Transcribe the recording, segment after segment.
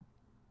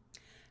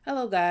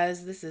Hello,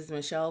 guys. This is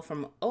Michelle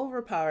from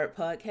Overpowered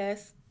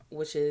Podcast,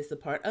 which is a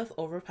part of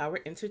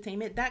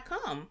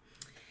OverpoweredEntertainment.com.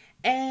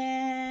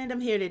 And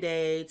I'm here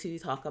today to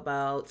talk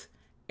about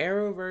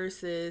Arrow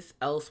versus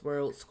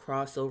Elseworlds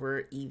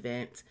crossover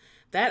event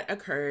that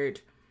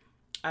occurred,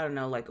 I don't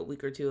know, like a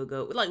week or two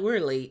ago. Like, we're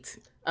late.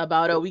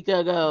 About a week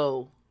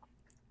ago.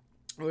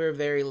 We're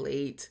very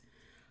late.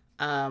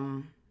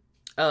 Um,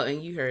 oh,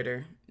 and you heard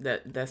her.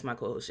 That's my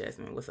co-host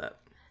Jasmine. What's up?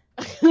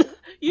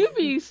 You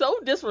be so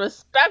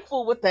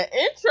disrespectful with the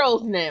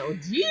intros now.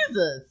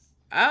 Jesus.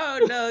 I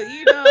don't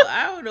know.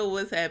 I don't know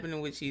what's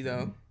happening with you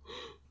though.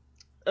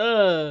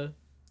 Uh.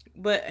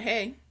 But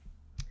hey,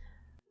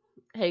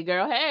 Hey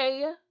girl,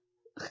 hey.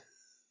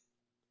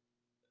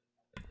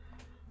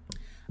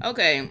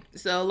 okay,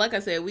 so like I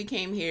said, we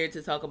came here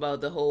to talk about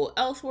the whole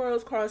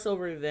Elseworlds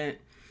crossover event.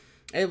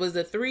 It was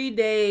a 3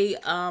 day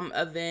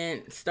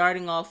event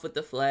starting off with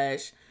the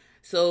Flash.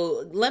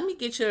 So let me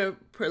get your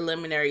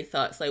preliminary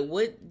thoughts. Like,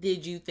 what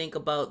did you think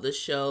about the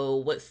show?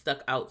 What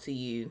stuck out to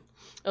you?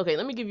 Okay,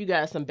 let me give you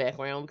guys some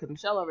background because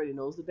Michelle already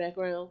knows the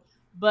background.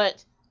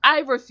 But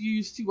I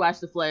refused to watch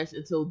The Flash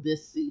until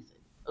this season.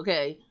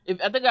 Okay?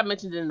 I think I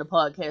mentioned it in the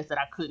podcast that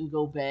I couldn't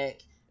go back.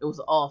 It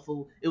was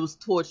awful. It was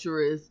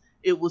torturous.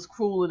 It was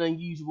cruel and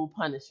unusual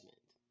punishment.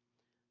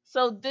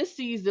 So this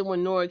season,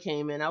 when Nora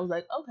came in, I was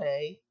like,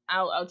 okay,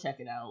 I'll check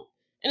it out,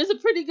 and it's a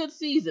pretty good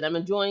season. I'm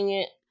enjoying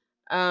it.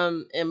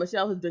 And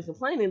Michelle has been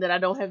complaining that I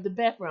don't have the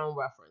background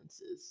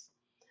references,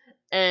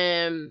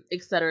 and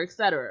et cetera, et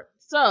cetera.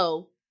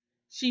 So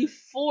she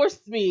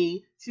forced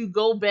me to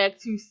go back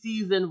to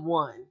season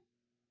one.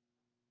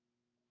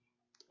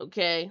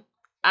 Okay,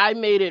 I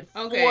made it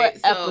four Okay,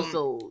 so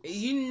episodes.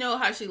 you know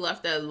how she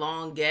left that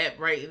long gap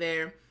right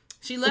there?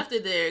 She left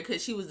it there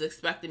because she was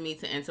expecting me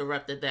to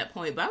interrupt at that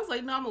point. But I was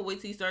like, no, I'm going to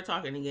wait till you start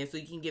talking again so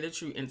you can get a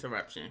true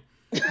interruption.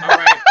 All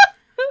right.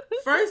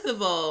 First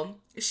of all,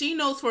 she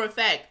knows for a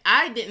fact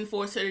I didn't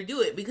force her to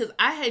do it because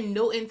I had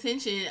no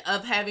intention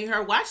of having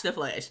her watch The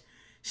Flash.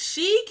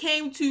 She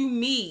came to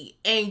me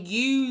and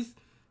used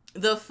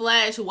The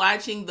Flash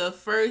watching the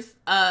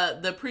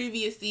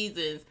previous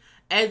seasons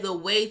as a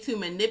way to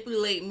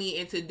manipulate me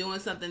into doing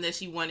something that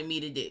she wanted me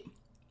to do,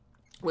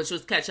 which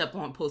was catch up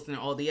on posting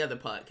all the other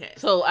podcasts.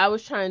 So I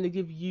was trying to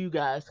give you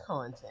guys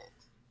content.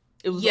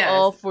 It was Yes,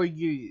 all for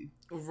you.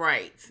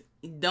 right.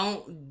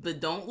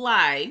 Don't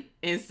lie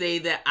and say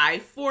that I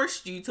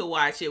forced you to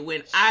watch it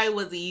when I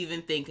wasn't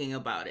even thinking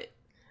about it.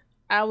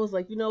 I was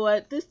like, you know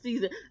what? This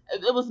season,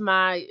 it was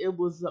my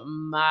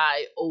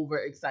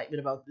overexcitement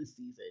about this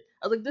season.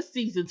 I was like, this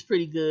season's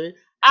pretty good.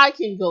 I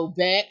can go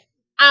back.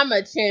 I'm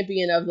a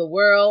champion of the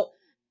world.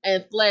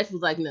 And Flash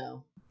was like,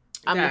 no,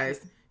 I'm the.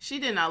 Guys, she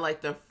did not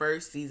like the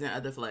first season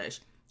of The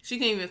Flash. She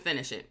can't even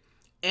finish it.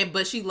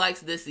 But she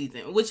likes this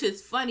season, which is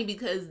funny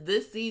because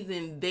this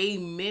season they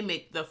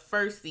mimic the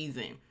first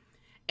season.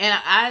 And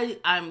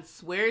I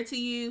swear to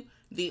you,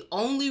 the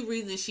only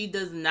reason she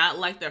does not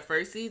like the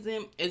first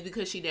season is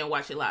because she didn't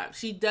watch it live.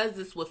 She does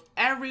this with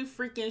every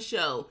freaking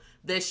show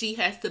that she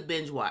has to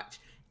binge watch.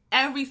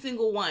 Every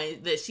single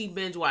one that she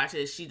binge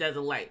watches, she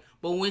doesn't like.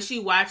 But when she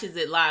watches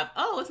it live,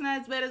 oh, it's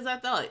not as bad as I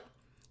thought.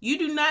 You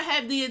do not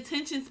have the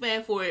attention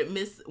span for it,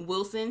 Miss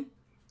Wilson.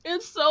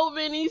 It's so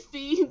many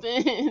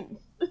seasons.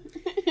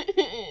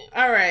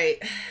 All right.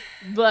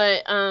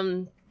 But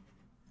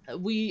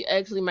we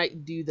actually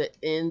might do the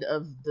end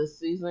of the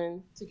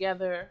season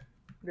together.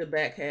 The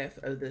back half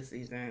of the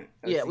season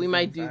of Yeah, we season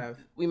might do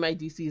five. we might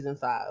do season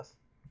 5.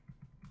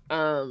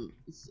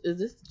 Is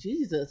this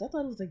Jesus? I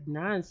thought it was like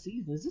 9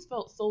 seasons. This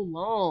felt so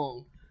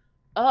long.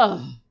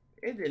 Ugh.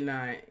 It did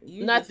not.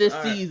 You Not just this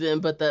are. season,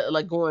 but the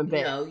like going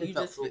back. No, It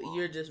felt so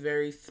you're long. just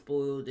very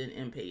spoiled and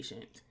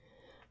impatient.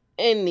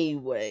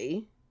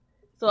 Anyway,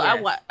 so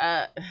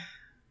Yes.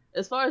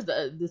 as far as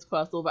this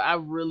crossover, I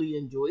really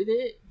enjoyed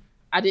it.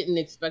 I didn't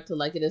expect to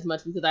like it as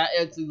much because I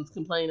actually was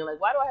complaining like,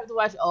 why do I have to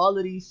watch all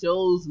of these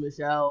shows,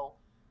 Michelle?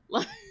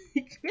 Like,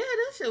 Yeah,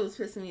 that shit was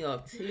pissing me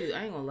off too.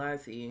 I ain't gonna lie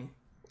to you.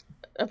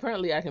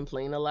 apparently I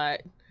complain a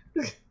lot,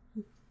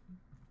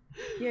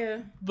 Yeah.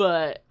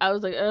 but I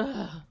was like,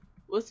 ugh,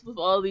 what's with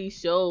all these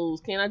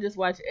shows? Can't I just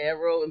watch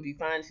Arrow and be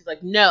fine? She's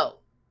like, no,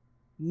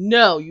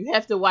 no, you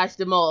have to watch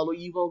them all or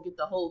you won't get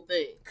the whole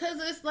thing. Cause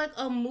it's like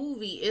a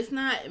movie. It's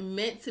not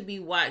meant to be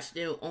watched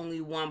in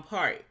only one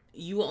part.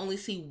 You will only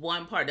see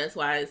one part. That's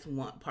why it's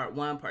one,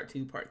 part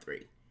two, part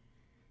three.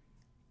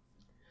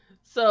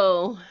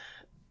 So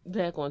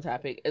back on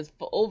topic. As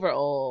for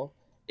overall,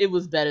 it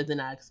was better than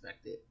I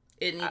expected.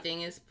 I,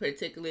 Anything is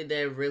particular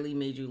that really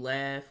made you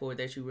laugh or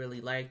that you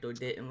really liked or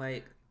didn't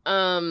like?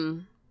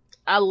 um,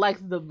 I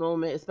liked the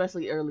moment,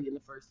 especially early in the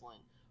first one,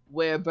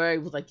 where Barry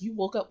was like, "You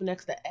woke up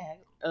next to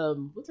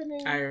what's her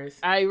name? Iris.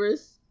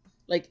 Iris."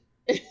 Like,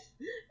 That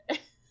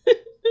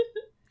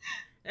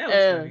was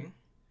uh, funny.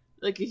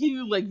 like he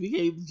like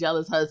became the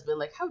jealous husband.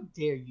 Like, how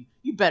dare you?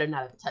 You better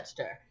not have touched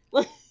her.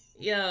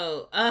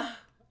 Yo,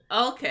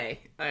 okay.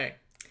 All right.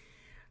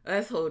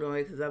 Let's hold on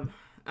because I'm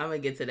gonna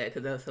get to that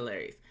because that was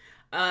hilarious.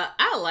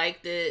 I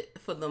liked it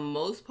for the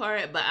most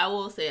part, but I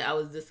will say I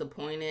was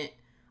disappointed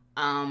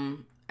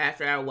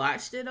after I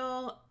watched it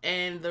all.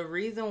 And the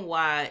reason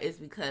why is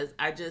because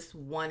I just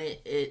wanted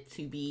it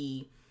to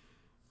be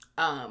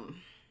um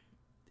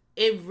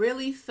it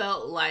really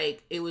felt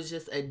like it was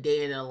just a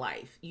day in a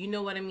life. You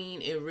know what I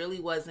mean? It really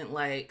wasn't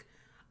like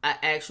an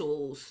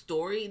actual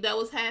story that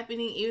was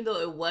happening. Even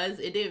though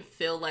it didn't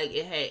feel like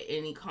it had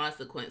any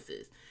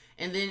consequences.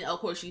 And then, of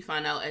course, you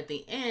find out at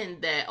the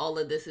end that all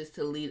of this is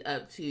to lead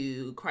up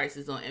to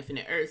Crisis on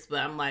Infinite Earths.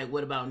 But I'm like,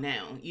 what about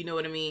now? You know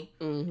what I mean?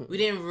 Mm-hmm. We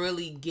didn't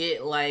really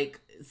get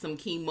like some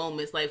key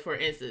moments. Like, for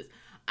instance,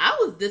 I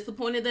was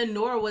disappointed that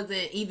Nora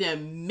wasn't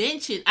even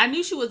mentioned. I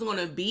knew she wasn't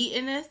going to be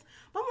in this.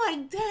 But I'm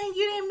like, dang,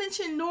 you didn't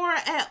mention Nora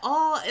at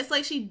all. It's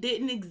like she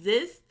didn't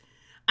exist.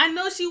 I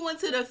know she went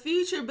to the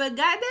future, but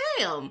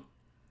goddamn,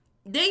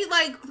 they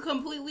like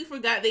completely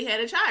forgot they had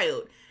a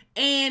child.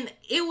 And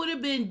it would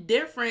have been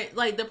different.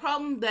 Like, the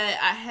problem that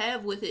I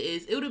have with it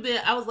is, it would have been,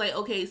 I was like,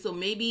 okay, so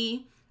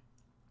maybe,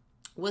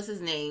 what's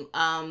his name?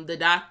 The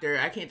doctor,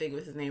 I can't think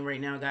of his name right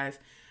now, guys.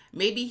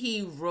 Maybe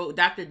he wrote,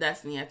 Dr.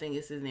 Destiny, I think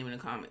is his name in the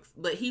comics.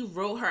 But he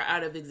wrote her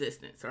out of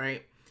existence,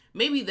 right?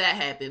 Maybe that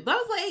happened. But I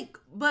was like,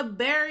 but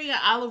Barry and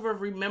Oliver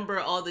remember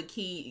all the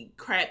key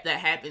crap that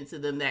happened to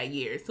them that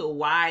year. So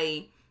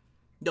why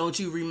don't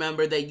you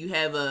remember that you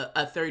have a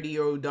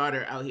 30-year-old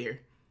daughter out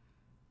here?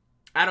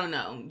 I don't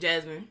know.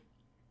 Jasmine?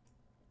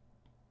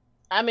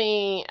 I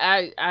mean,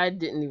 I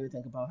didn't even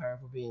think about her,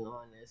 for being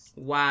honest.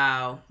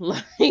 Wow.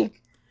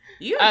 Like,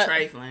 You're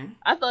trifling.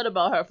 I thought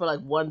about her for like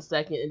 1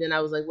 second, and then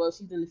I was like, well,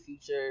 she's in the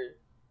future.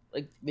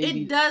 Like,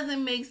 maybe it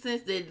doesn't make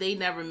sense that they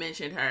never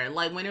mentioned her.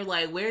 Like, when they're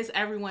like, where's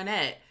everyone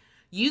at?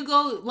 You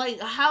go, like,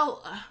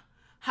 how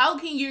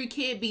can your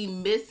kid be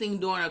missing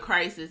during a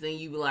crisis and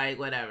you be like,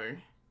 whatever?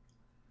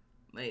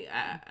 Like,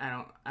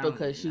 I don't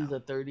because she's know. a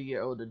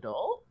 30-year-old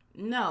adult.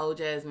 No,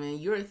 Jasmine,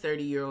 you're a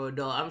 30-year-old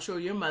adult. I'm sure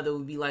your mother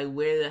would be like,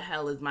 where the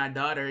hell is my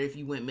daughter if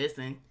you went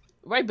missing?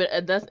 Right, but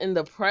that's in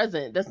the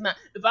present. That's not.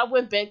 If I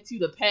went back to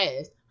the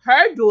past,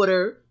 her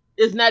daughter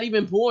is not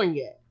even born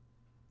yet.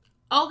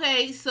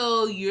 Okay,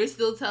 so you're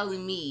still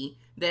telling me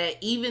that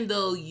even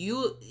though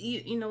you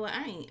know what,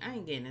 I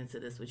ain't getting into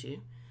this with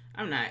you.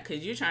 I'm not,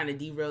 because you're trying to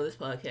derail this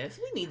podcast.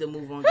 We need to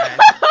move on, guys.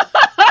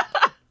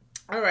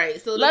 All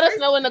right, so let us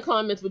know in the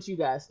comments what you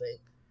guys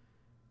think.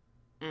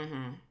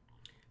 Mm-hmm.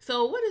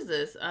 So what is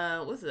this?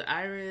 What's it?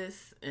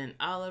 Iris and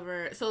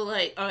Oliver. So,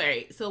 like, all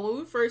right. So when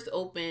we first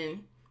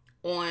opened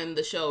on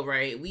the show,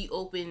 right? We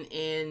open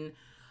in,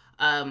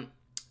 I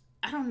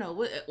don't know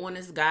what, on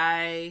this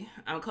guy.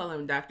 I'm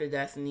calling him Dr.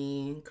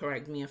 Destiny.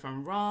 Correct me if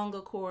I'm wrong,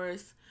 of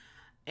course.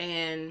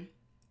 And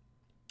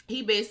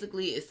he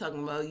basically is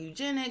talking about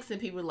eugenics, and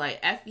people were like,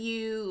 F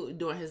you,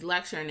 during his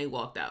lecture, and they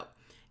walked out.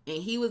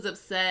 And he was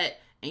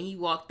upset, and he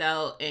walked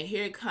out, and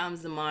here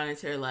comes the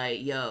monitor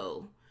like,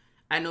 yo,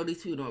 I know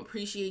these people don't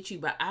appreciate you,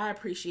 but I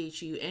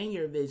appreciate you and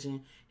your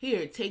vision.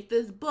 Here, take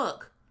this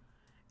book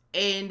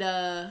and,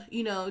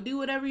 do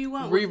whatever you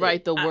want.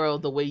 Rewrite the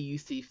world the way you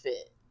see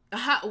fit.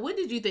 What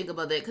did you think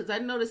about that? Because I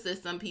noticed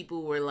that some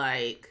people were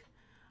like,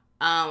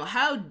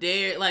 how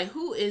dare, like,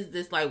 who is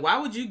this? Like, why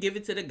would you give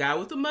it to the guy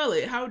with the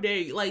mullet? How dare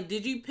you? Like,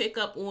 did you pick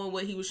up on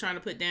what he was trying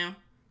to put down?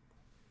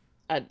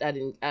 I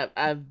didn't.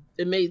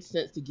 It made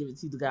sense to give it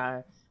to the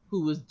guy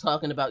who was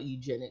talking about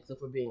eugenics, if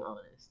we're being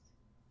honest.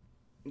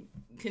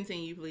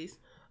 Continue, please.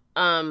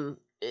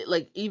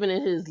 Like, even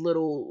in his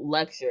little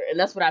lecture, and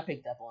that's what I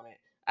picked up on it.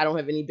 I don't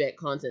have any back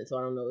content, so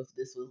I don't know if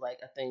this was like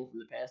a thing from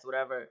the past or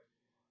whatever.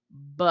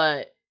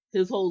 But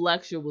his whole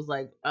lecture was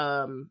like,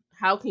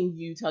 how can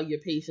you tell your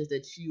patients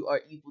that you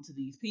are equal to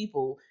these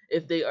people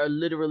if they are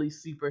literally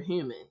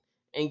superhuman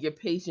and your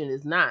patient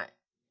is not?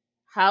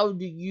 How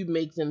do you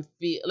make them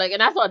feel like?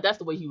 And I thought that's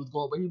the way he was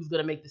going, but he was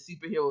going to make the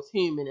superheroes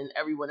human and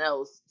everyone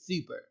else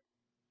super.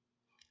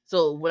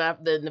 So when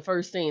the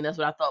first scene, that's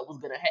what I thought was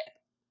going to happen.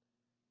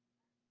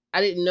 I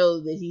didn't know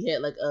that he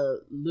had like a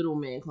little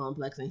man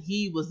complex, and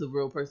he was the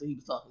real person he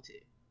was talking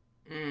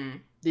to.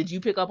 Did you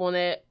pick up on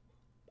that?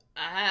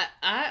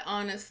 I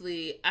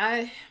honestly,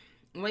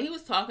 when he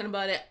was talking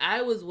about it,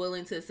 I was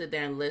willing to sit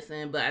there and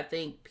listen, but I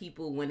think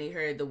people, when they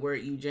heard the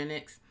word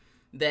eugenics,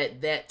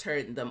 that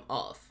turned them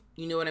off.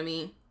 You know what I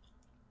mean?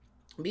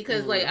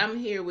 Because like, I'm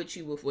here with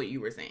you with what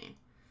you were saying.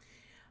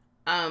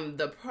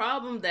 The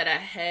problem that I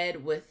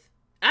had with,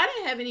 I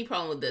didn't have any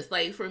problem with this.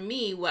 Like, for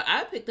me, what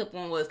I picked up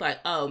on was like,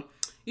 oh,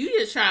 you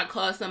just trying to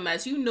cause some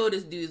mess. You know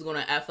this dude's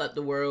gonna F up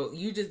the world.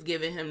 You just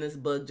giving him this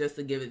book just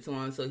to give it to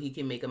him so he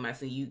can make a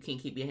mess and you can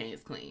keep your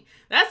hands clean.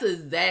 That's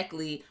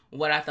exactly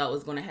what I thought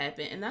was gonna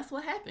happen, and that's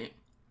what happened.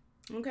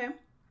 Okay.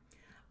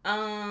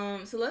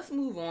 So let's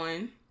move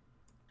on.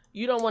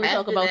 You don't want to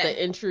talk about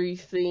the entry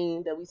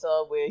scene that we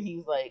saw where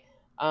he's like,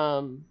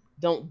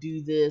 don't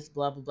do this,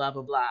 blah blah blah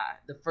blah blah.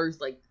 The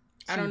first like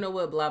I don't know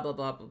what blah blah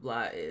blah blah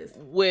blah is.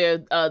 Where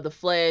the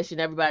Flash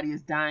and everybody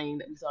is dying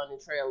that we saw in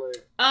the trailer.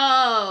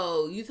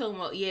 Oh, you talking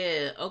about,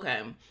 yeah,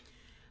 okay.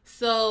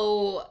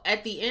 So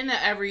at the end of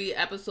every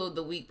episode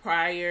the week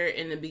prior,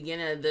 in the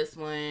beginning of this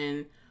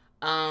one,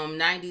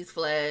 90s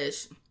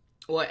Flash,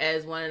 or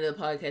as one of the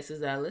podcasters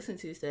that I listen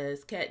to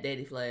says, Cat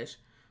Daddy Flash,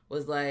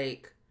 was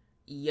like,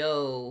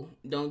 yo,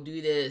 don't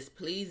do this.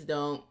 Please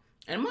don't.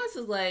 And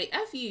Monster's like,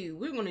 F you,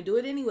 we're going to do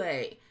it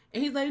anyway.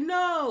 And he's like,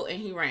 no.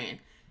 And he ran.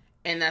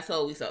 And that's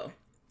all we saw.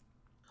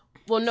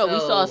 Well, no, we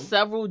saw So,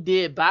 several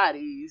dead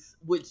bodies,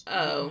 which,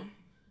 oh.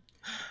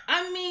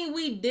 I mean,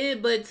 we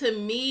did, but to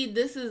me,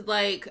 this is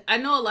like, I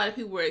know a lot of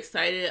people were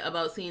excited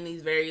about seeing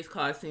these various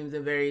costumes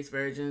and various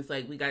versions.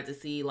 Like, we got to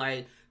see,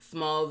 like,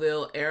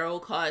 Smallville Arrow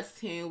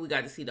costume. We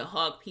got to see the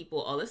Hawk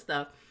people, all this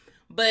stuff.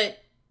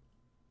 But,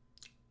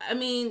 I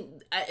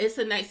mean, it's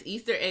a nice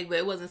Easter egg, but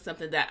it wasn't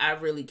something that I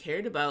really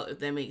cared about, if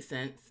that makes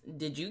sense.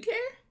 Did you care?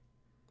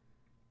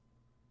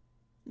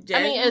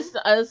 I mean,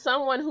 Jasmine? as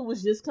someone who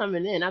was just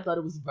coming in, I thought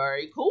it was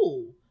very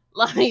cool.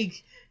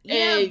 Like,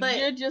 Yeah, and but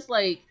you're just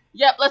like,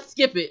 yep, let's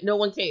skip it. No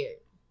one cared.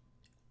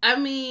 I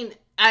mean,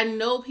 I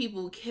know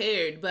people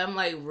cared, but I'm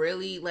like,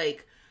 really?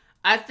 Like,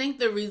 I think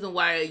the reason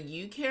why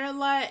you care a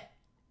lot,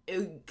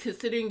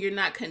 considering you're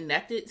not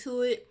connected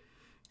to it,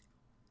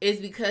 is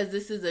because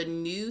this is a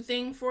new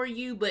thing for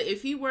you. But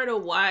if you were to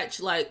watch,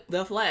 like,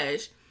 The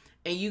Flash,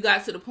 and you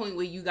got to the point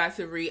where you got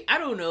to read, I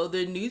don't know,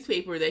 the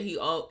newspaper that he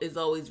is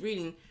always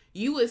reading,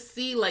 you would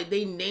see, like,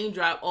 they name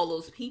drop all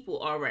those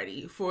people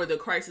already for the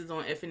Crisis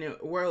on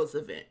Infinite Worlds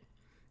event,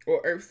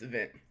 or Earth's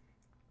event.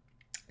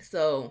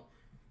 So,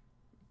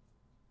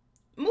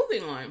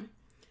 moving on.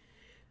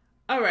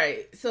 All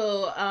right.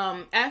 So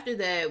after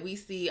that, we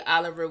see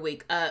Oliver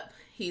wake up.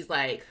 He's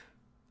like,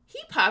 he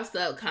pops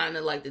up kind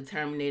of like the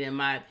Terminator, in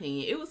my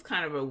opinion. It was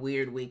kind of a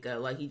weird wake up.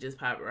 Like, he just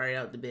popped right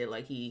out the bed,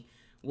 like he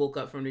woke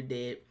up from the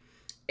dead.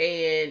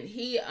 And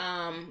he,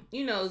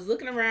 is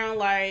looking around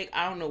like,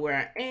 I don't know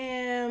where I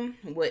am.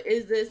 What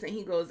is this? And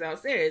he goes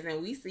downstairs,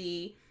 and we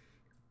see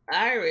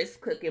Iris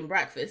cooking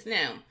breakfast.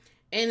 Now,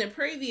 in the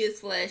previous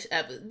Flash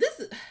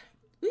episode,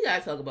 we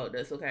gotta talk about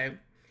this, okay?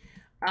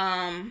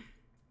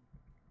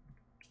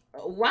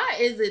 Why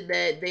is it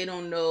that they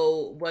don't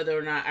know whether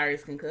or not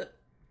Iris can cook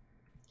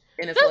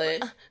in a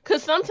Flash?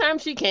 Because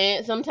sometimes she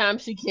can't,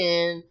 sometimes she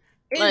can.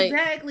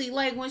 Exactly.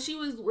 Like when she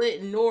was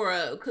with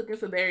Nora cooking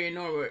for Barry and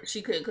Nora,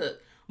 she couldn't cook.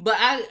 But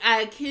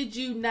I kid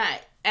you not,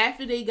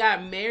 after they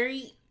got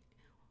married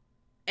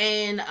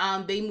and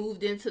they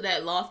moved into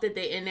that loft that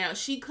they in now,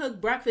 she cooked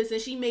breakfast and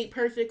she made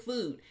perfect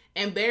food.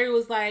 And Barry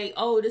was like,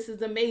 "Oh, this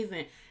is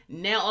amazing."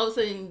 Now all of a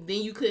sudden,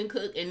 then you couldn't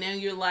cook, and now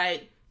you're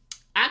like,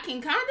 I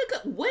can kind of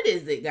cook. What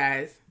is it,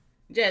 guys?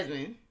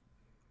 Jasmine.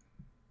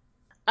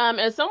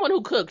 As someone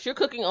who cooks, your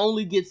cooking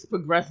only gets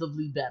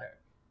progressively better.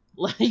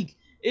 Like,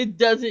 it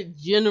doesn't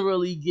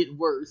generally get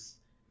worse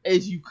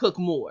as you cook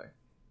more.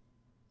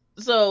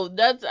 So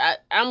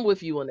I'm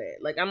with you on that.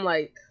 Like, I'm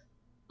like,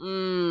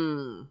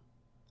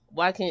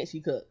 why can't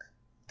she cook?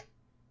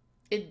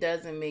 It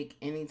doesn't make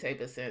any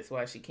type of sense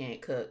why she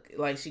can't cook.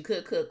 Like, she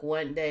could cook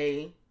one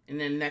day, and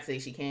then the next day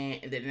she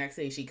can't, and then the next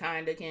day she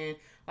kind of can.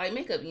 Like,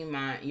 make up your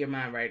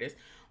mind, writers.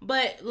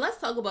 But let's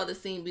talk about the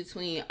scene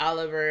between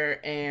Oliver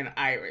and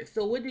Iris.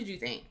 So, what did you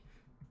think?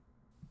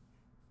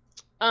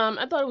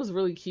 I thought it was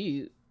really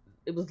cute.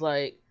 It was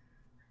like,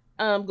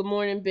 good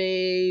morning,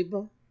 babe.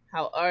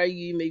 How are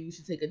you? Maybe you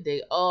should take a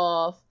day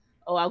off.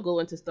 Oh, I'll go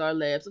into Star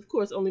Labs. Of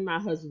course, only my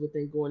husband would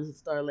think going into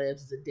Star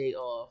Labs is a day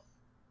off.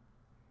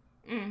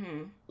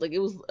 Mm-hmm. Like, it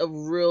was a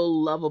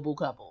real lovable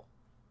couple.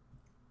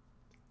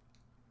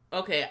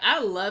 Okay,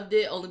 I loved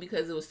it only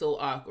because it was so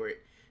awkward.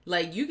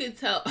 Like, you could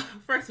tell,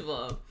 first of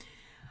all,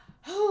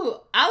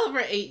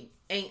 Oliver ain't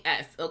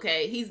S,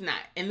 okay? He's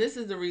not. And this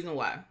is the reason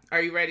why.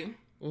 Are you ready?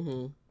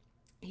 Mm-hmm.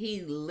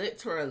 He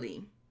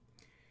literally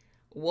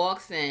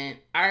walks in,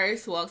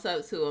 Iris walks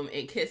up to him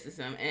and kisses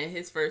him, and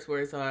his first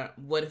words are,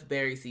 "What if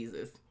Barry sees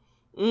us?"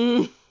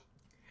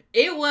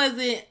 It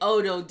wasn't,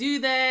 "Oh, don't do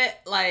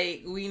that.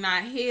 Like, we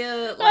not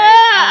here." Like,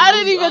 I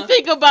didn't even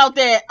think about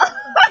that.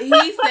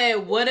 He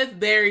said, "What if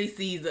Barry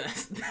sees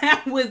us?"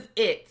 That was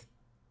it.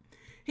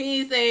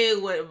 He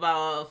said, "What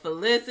about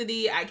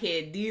Felicity? I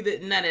can't do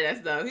that." None of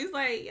that stuff. He's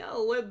like,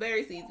 "Yo, what if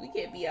Barry sees? We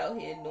can't be out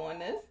here doing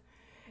this."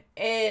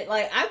 And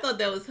like, I thought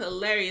that was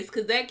hilarious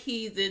because that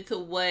keys into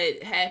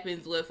what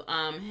happens with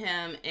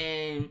him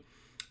and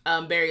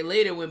Barry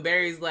later when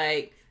Barry's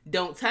like,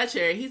 "Don't touch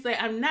her." He's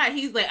like, "I'm not."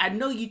 He's like, "I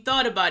know you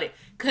thought about it,"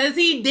 because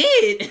he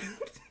did.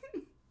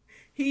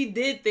 He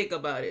did think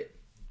about it.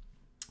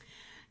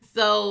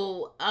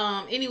 So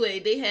anyway,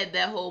 they had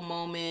that whole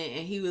moment,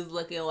 and he was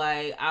looking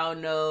like, I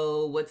don't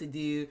know what to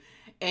do,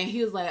 and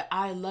he was like,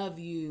 "I love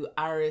you,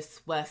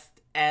 Iris West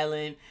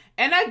Allen."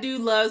 And I do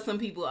love some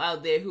people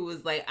out there who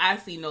was like, "I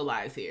see no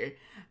lies here.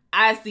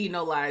 I see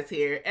no lies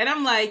here." And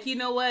I'm like, you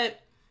know what?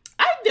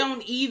 I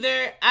don't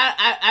either.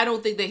 I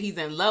don't think that he's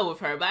in love with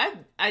her, but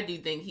I do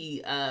think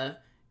he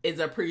is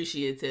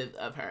appreciative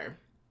of her.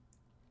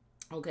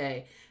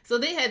 Okay. So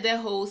they had that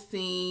whole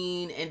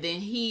scene, and then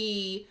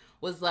he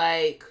was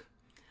like,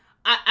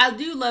 I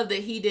do love that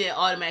he didn't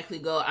automatically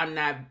go, I'm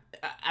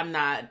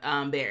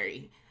not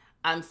Barry.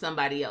 I'm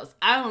somebody else.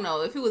 I don't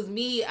know. If it was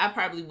me, I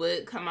probably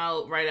would come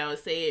out right out and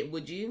say it.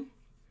 Would you?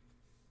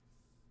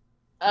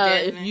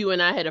 If you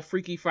and I had a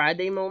Freaky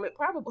Friday moment,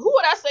 probably. Who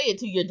would I say it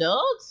to? Your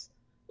dogs?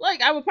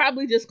 Like, I would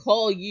probably just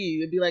call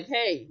you and be like,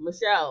 "Hey,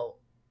 Michelle,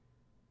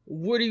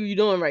 What are you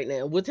doing right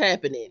now? What's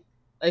happening?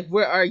 Like,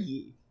 where are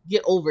you?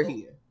 Get over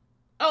here.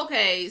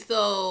 Okay,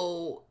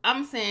 so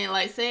I'm saying,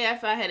 like, say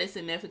if I had a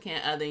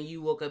significant other and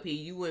you woke up here,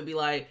 you wouldn't be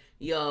like,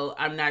 yo,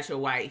 I'm not your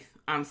wife.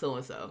 I'm so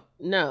and so.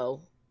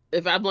 No.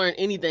 If I've learned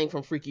anything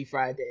from Freaky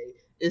Friday,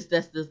 it's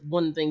that's the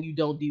one thing you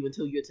don't do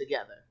until you're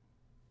together.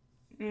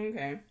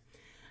 Okay.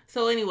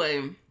 So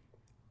anyway,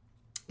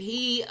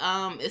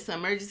 it's an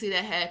emergency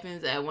that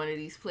happens at one of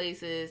these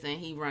places and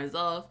he runs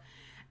off.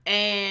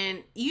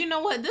 And you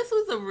know what? This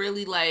was a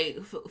really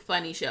like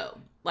funny show.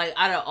 Like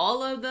out of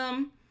all of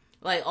them,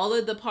 like all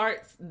of the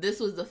parts, this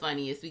was the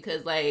funniest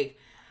because like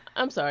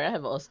I'm sorry, I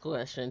have a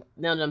question.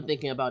 Now that I'm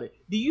thinking about it,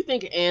 do you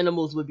think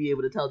animals would be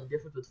able to tell the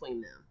difference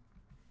between them?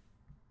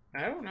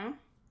 I don't know.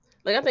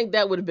 Like, I think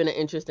that would have been an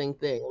interesting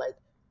thing. Like,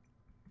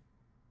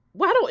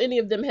 why don't any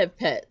of them have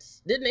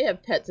pets? Didn't they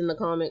have pets in the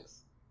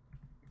comics?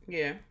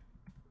 Yeah.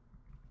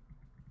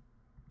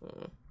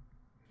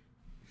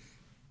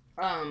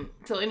 Hmm.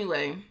 So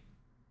anyway,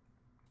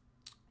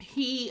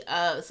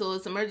 so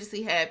this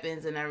emergency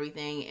happens and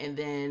everything, and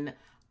then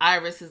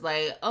Iris is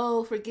like,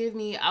 "Oh, forgive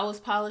me, I was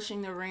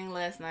polishing the ring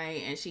last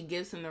night," and she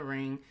gives him the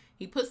ring.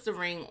 He puts the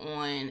ring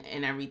on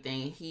and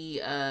everything.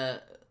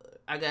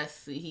 I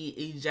guess he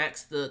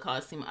ejects the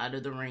costume out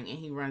of the ring and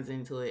he runs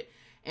into it,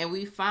 and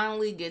we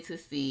finally get to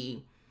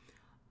see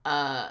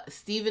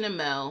Stephen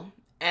Amell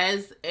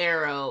as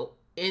Arrow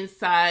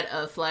inside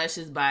of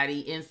Flash's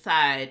body,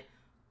 inside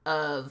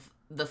of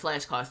the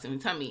Flash costume.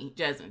 Tell me,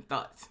 Jasmine,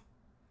 thoughts?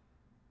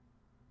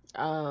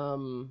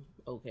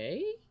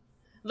 Okay.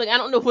 Like, I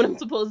don't know what I'm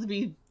supposed to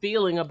be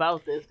feeling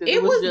about this because it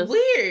It was was just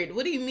weird.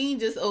 What do you mean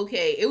just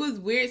okay? It was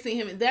weird seeing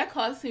him. That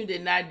costume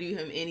did not do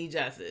him any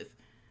justice.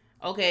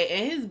 Okay,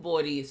 and his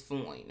body is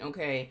fine,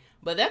 okay?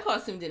 But that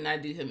costume did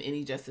not do him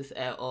any justice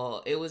at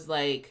all. It was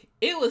like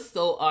it was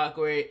so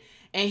awkward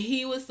and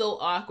he was so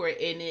awkward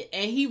in it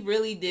and he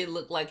really did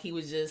look like he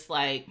was just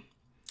like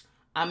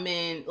I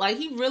mean, like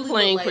he really looked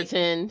playing like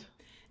pretend.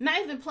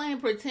 not even playing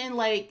pretend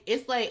like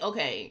it's like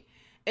okay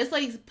it's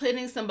like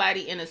putting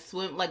somebody in a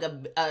swim like a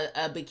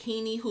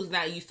bikini who's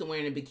not used to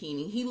wearing a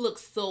bikini. He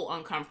looks so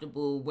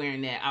uncomfortable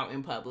wearing that out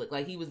in public,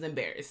 like he was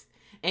embarrassed,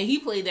 and he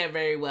played that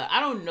very well.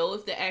 I don't know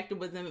if the actor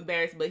was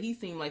embarrassed, but he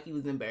seemed like he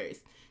was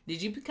embarrassed. Did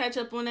you catch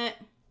up on that,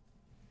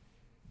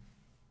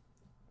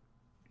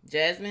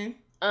 Jasmine?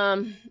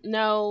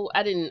 No,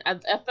 I didn't. I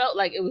felt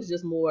like it was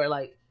just more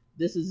like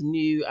this is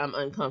new. I'm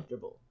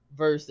uncomfortable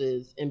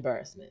versus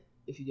embarrassment.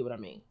 If you get what I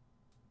mean.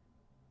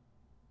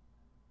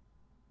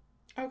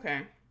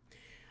 Okay.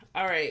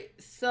 All right,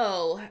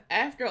 so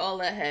after all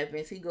that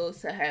happens, he goes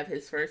to have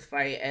his first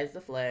fight as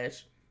the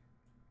Flash,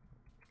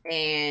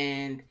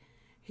 and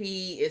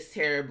he is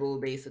terrible.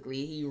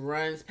 Basically, he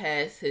runs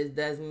past his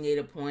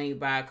designated point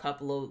by a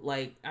couple of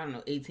like I don't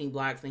know 18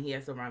 blocks, and he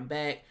has to run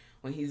back.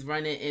 When he's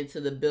running into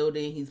the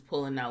building, he's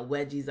pulling out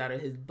wedgies out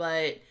of his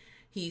butt.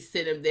 He's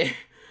sitting there.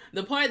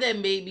 The part that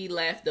made me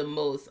laugh the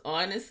most,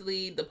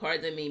 honestly, the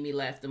part that made me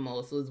laugh the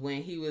most was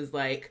when he was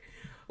like,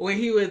 when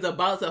he was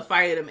about to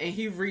fight him and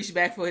he reached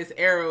back for his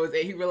arrows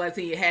and he realized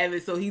he had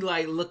it, so he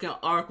like looking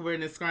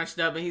awkward and scrunched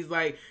up and he's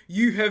like,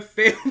 "You have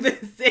failed the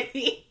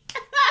city."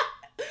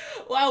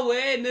 While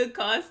wearing the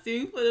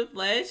costume for the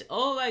Flash.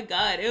 Oh my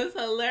god, it was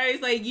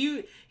hilarious. Like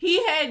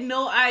he had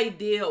no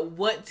idea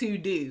what to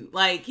do.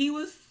 Like he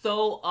was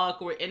so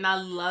awkward, and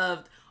I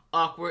loved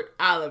awkward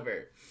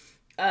Oliver.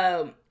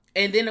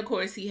 And then of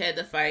course he had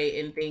the fight,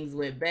 and things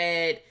went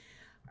bad.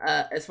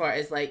 As far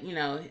as like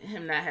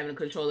him not having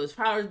control of his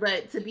powers,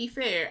 but to be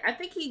fair, I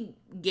think he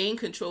gained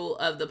control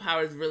of the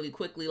powers really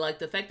quickly. Like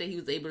the fact that he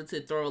was able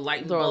to throw a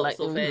lightning Throwing bolt like,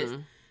 so fast.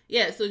 mm-hmm.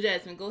 Yeah. So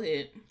Jasmine, go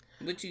ahead.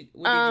 What did you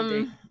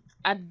think?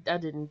 I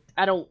didn't.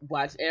 I don't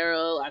watch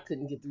Arrow. I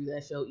couldn't get through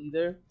that show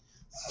either.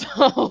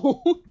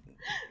 So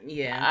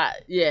Yeah.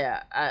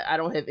 I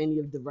don't have any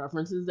of the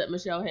references that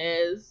Michelle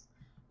has.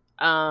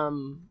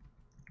 Um,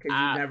 Because you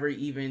I never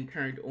even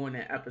turned on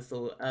an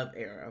episode of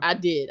Arrow. I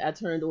did. I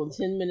turned on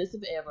 10 minutes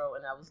of Arrow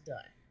and I was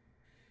done.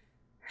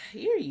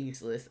 You're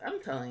useless.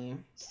 I'm telling you.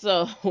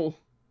 So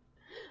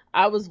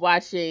I was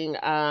watching.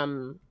 I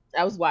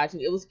was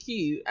watching. It was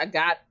cute. I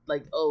got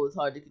like, oh, it's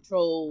hard to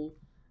control.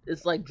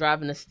 It's like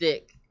driving a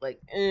stick. Like,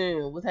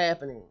 what's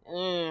happening?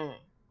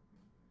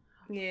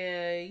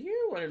 Yeah,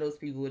 you're one of those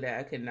people that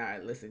I could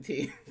not listen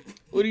to.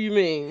 What do you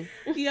mean?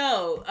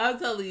 Yo, I'll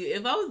tell you,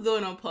 if I was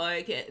doing a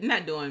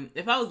podcast,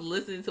 if I was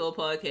listening to a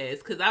podcast,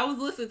 because I was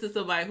listening to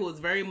somebody who was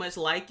very much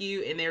like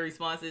you in their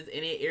responses,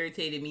 and it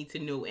irritated me to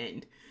no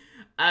end.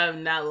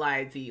 I'm not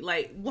lying to you.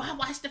 Like, why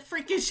watch the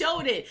freaking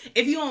show then?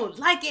 If you don't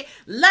like it,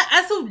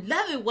 I so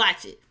love it,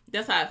 watch it.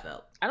 That's how I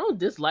felt. I don't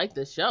dislike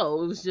the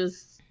show. It was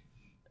just,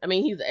 I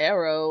mean, he's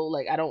Arrow.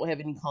 Like, I don't have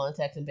any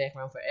context and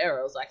background for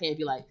Arrow, so I can't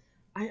be like,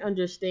 I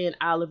understand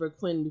Oliver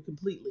Queen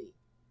completely.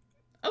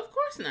 Of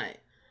course not.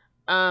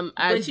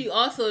 I But you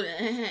also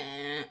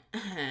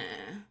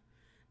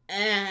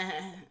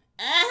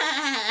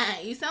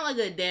you sound like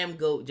a damn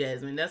goat,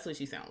 Jasmine. That's what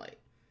you sound like.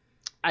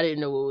 I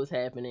didn't know what was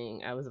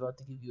happening. I was about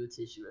to give you a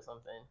tissue or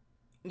something.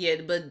 Yeah,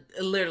 but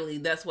literally,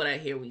 that's what I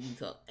hear when you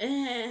talk.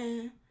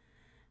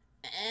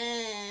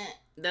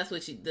 That's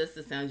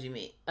the sounds you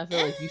make. I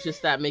feel like you should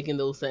stop making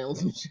those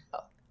sounds,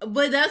 Michelle.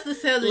 But that's the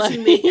sound that Like-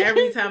 you make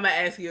every time I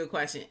ask you a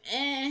question.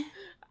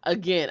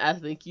 Again, I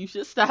think you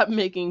should stop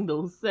making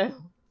those sounds.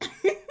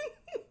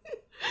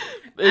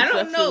 I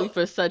don't know. Especially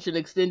for such an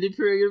extended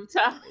period of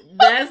time.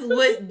 That's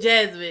what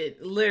Jasmine,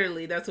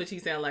 literally, that's what you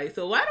sound like.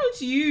 So why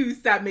don't you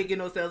stop making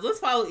those sounds? Let's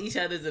follow each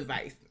other's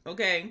advice,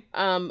 okay?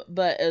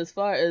 But as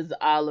far as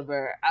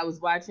Oliver, I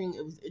was watching,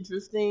 it was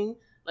interesting,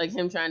 like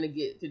him trying to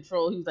get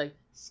control. He was like,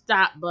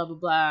 stop, blah, blah,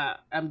 blah.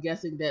 I'm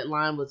guessing that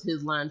line was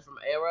his line from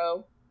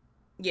Arrow.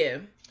 Yeah.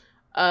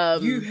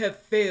 You have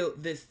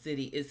failed this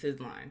city is his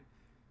line.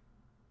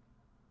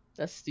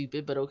 That's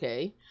stupid, but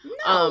okay.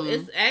 No,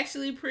 it's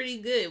actually pretty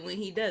good when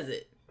he does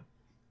it.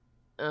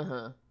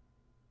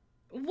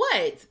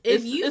 What?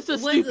 It's a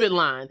stupid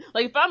line.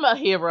 Like, if I'm a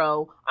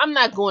hero, I'm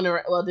not going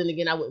to... Well, then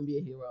again, I wouldn't be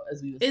a hero,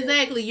 as we would say.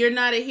 Exactly. You're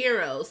not a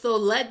hero. So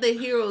let the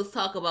heroes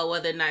talk about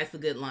whether or not it's a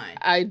good line.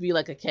 I'd be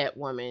like a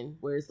Catwoman,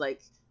 where it's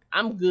like,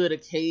 I'm good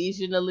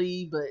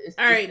occasionally, but it's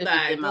all right, just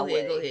bye. in my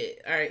way. Go ahead.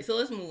 All right, so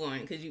let's move on,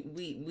 because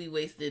we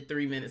wasted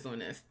 3 minutes on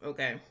this.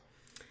 Okay.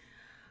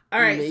 All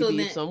right, maybe so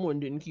then... if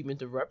someone didn't keep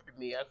interrupting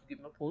me, I could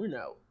get my point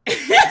out.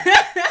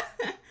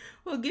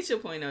 Well, get your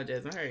point out,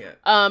 Jasmine. Hurry up.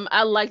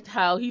 I liked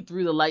how he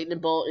threw the lightning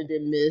bolt and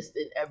then missed,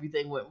 and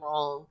everything went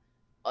wrong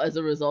as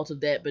a result of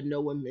that, but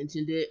no one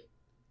mentioned it.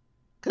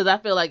 Because I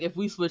feel like if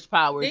we switch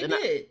powers... They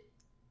did.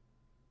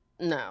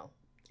 No.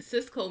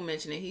 Cisco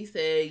mentioned it. He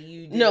said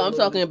you did. No, I'm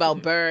talking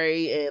about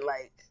Barry and,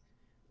 like...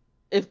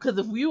 If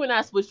you and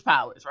I switched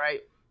powers,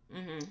 right?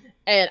 Mm-hmm.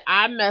 And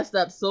I messed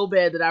up so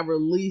bad that I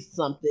released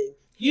something...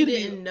 You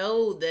didn't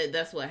know that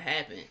that's what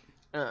happened.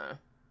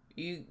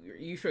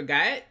 You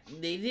forgot?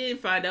 They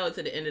didn't find out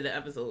to the end of the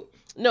episode.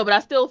 No, but I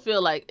still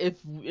feel like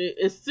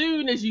as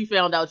soon as you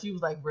found out, you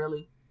was like,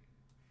 really?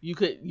 You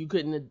couldn't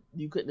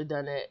have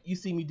done that. You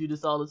see me do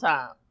this all the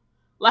time.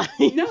 Like,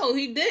 no,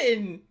 he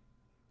didn't.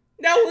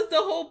 That was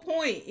the whole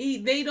point.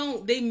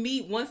 They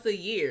meet once a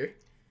year.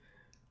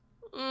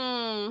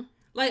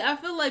 Like, I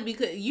feel like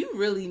because you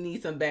really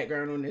need some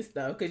background on this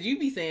stuff, because you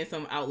be saying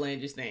some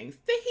outlandish things.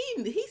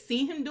 He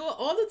seen him do it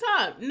all the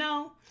time.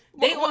 No,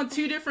 they on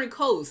two different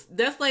coasts.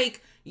 That's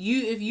like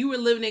if you were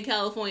living in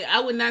California,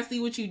 I would not see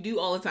what you do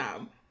all the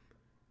time.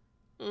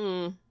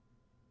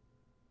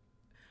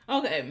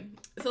 Okay,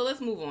 so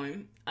let's move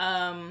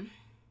on.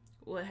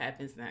 What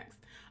happens next?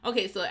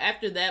 Okay, so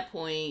after that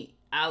point,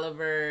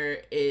 Oliver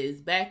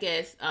is back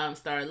at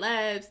Star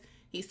Labs.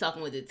 He's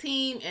talking with the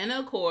team, and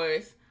of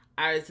course,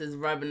 Iris is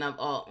rubbing up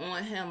all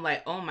on him,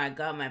 like, oh my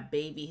god, my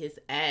baby, his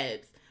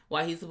abs.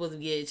 While he's supposed to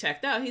get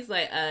checked out, he's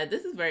like,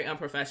 this is very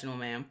unprofessional,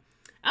 ma'am.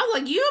 I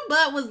was like, your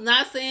butt was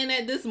not saying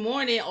that this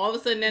morning. All of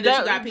a sudden, that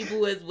you got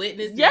people as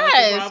witnesses.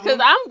 Yes, because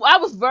I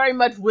was very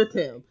much with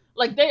him.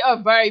 Like, they are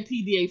very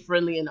PDA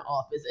friendly in the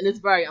office, and it's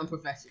very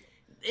unprofessional.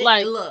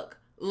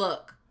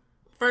 Look.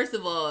 First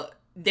of all,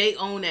 they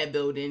own that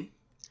building.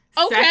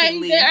 Okay,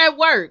 Secondly, they're at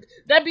work.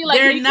 That'd be like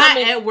they're not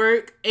at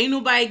work. Ain't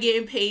nobody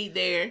getting paid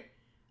there.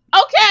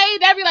 Okay,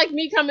 that'd be like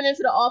me coming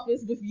into the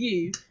office with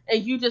you,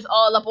 and you just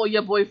all up on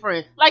your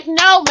boyfriend. Like,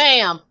 no,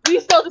 ma'am, we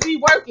supposed to be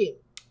working.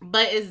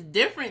 But it's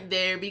different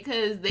there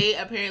because they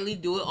apparently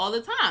do it all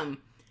the time.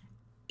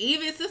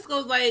 Even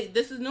Cisco's like,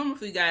 this is normal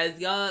for you guys.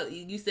 Y'all,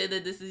 you said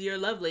that this is your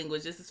love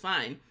language. This is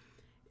fine.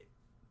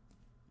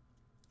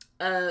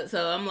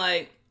 So I'm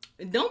like,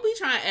 don't be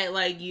trying to act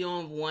like you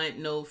don't want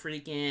no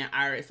freaking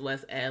Iris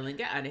West Allen.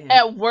 Get out of here.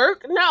 At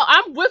work? No,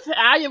 I'm with her.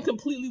 I am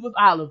completely with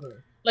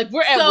Oliver. Like,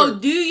 we're at work. So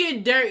do your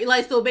dirt.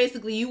 Like, so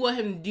basically you want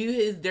him to do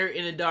his dirt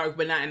in the dark,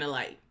 but not in the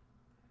light.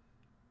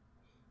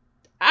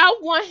 I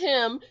want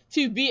him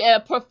to be a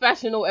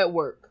professional at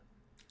work.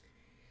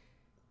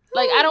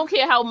 Like, I don't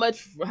care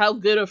how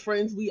good of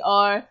friends we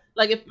are.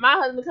 Like, if my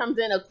husband comes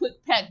in a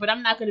quick pack, but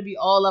I'm not going to be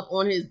all up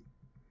on his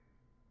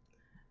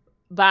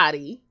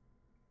body.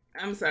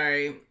 I'm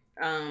sorry.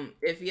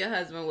 If your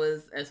husband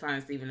was as fine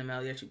as Stephen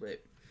Amell, yes, you would.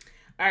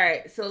 All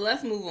right, so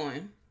let's move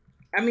on.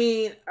 I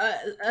mean,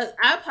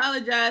 I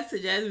apologize to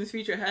Jasmine's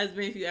future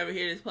husband if you ever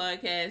hear this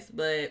podcast,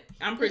 but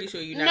I'm pretty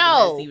sure you're not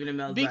going to Stephen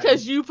Amell's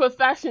because body. You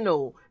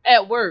professional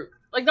at work.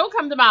 Like, don't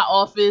come to my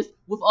office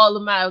with all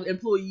of my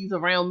employees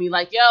around me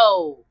like,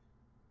 yo,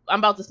 I'm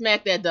about to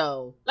smack that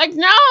dough. Like,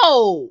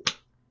 no!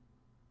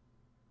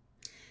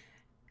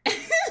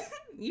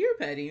 You're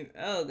petty.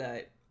 Oh,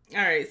 God.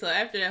 All right, so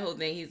after that whole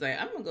thing, he's like,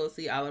 I'm going to go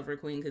see Oliver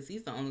Queen because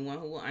he's the only one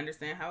who will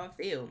understand how I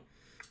feel.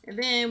 And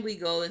then we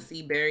go and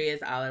see Barry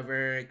as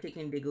Oliver,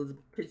 kicking Diggle's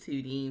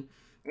patootie.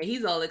 And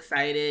he's all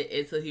excited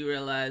until he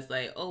realized,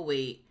 like, oh,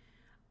 wait,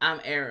 I'm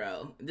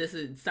Arrow. This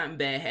is something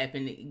bad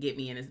happened to get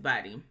me in his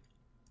body.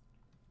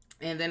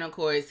 And then, of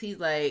course, he's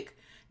like,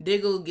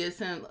 Diggle gives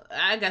him,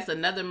 I guess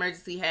another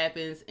emergency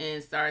happens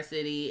in Star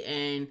City.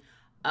 And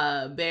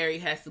Barry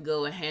has to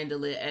go and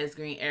handle it as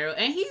Green Arrow.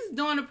 And he's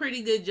doing a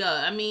pretty good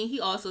job. I mean, he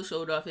also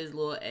showed off his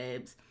little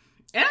abs.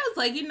 And I was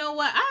like, you know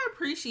what? I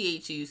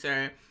appreciate you,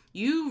 sir.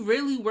 You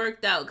really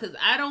worked out, because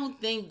I don't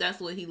think that's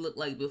what he looked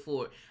like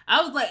before.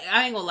 I was like,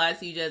 I ain't gonna lie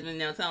to you, Jasmine.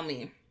 Now tell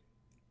me,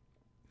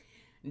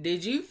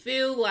 Did you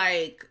feel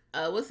like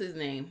what's his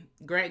name?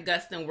 Grant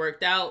Gustin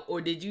worked out,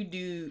 or did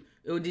you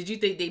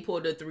think they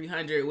pulled a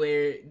 300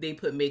 where they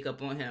put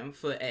makeup on him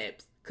for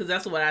abs? Because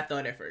that's what I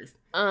thought at first.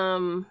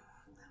 Um,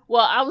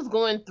 well, I was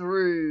going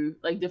through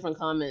like different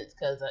comments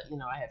because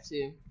I have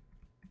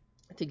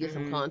to get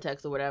some Mm-hmm.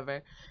 context or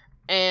whatever,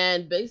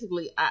 and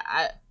basically,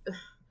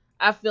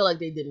 I feel like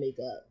they did make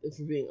up, if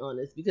we're being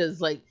honest, because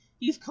like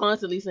he's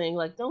constantly saying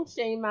like, "Don't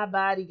shame my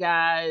body,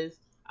 guys.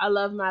 I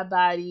love my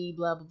body."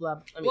 Blah blah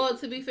blah. I mean, Well,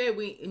 to be fair,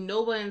 we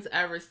no one's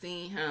ever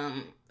seen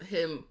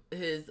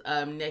his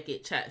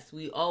naked chest.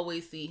 We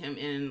always see him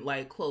in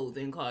like clothes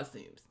and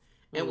costumes.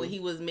 And when mm. he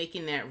was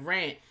making that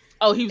rant,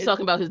 Oh, he was it,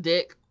 talking about his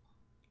dick.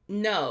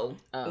 no,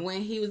 Oh,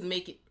 when he was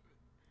making,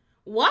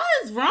 what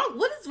is wrong?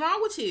 What is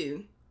wrong with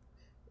you?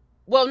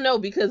 well, no,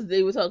 because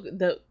they were talking.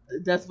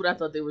 That's what I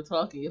thought they were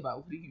talking about.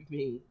 What do you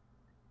mean?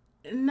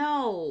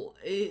 No,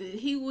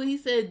 he when he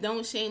said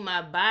don't shame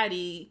my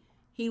body,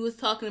 he was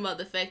talking about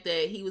the fact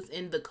that he was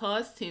in the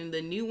costume,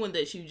 the new one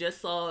that you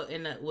just saw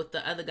with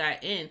the other guy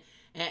in,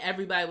 and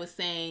everybody was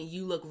saying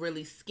you look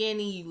really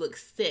skinny, you look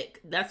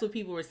sick. That's what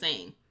people were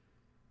saying.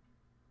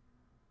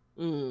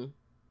 Mm.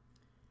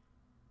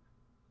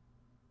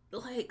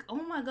 Like, oh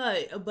my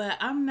god, but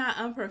I'm not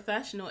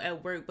unprofessional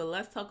at work. But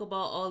let's talk about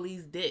all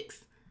these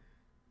dicks.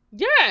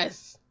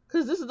 Yes,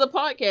 because this is a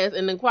podcast,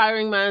 and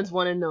inquiring minds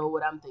want to know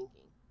what I'm thinking.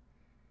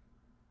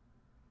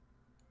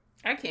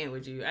 I can't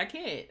with you. I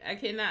can't. I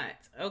cannot.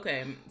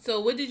 Okay. So,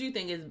 what did you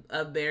think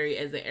of Barry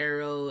as an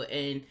arrow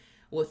and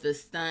with the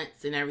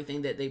stunts and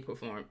everything that they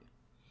performed?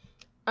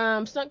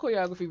 Stunt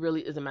choreography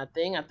really isn't my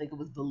thing. I think it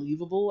was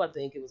believable. I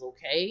think it was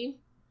okay.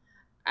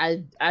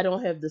 I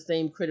don't have the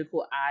same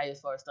critical eye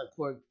as far as stunt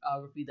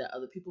choreography that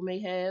other people may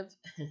have.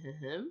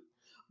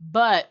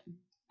 But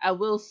I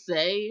will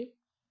say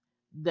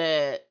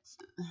that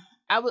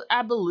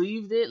I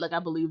believed it. Like I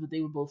believed that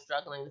they were both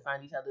struggling to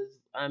find each other's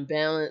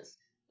balance,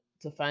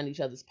 to find each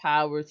other's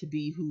power, to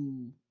be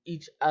who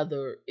each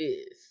other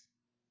is.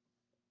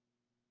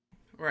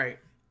 Right.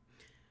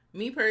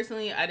 Me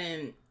personally, I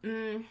didn't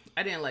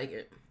like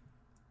it,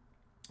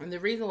 and the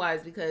reason why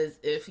is because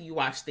if you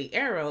watch the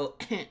Arrow,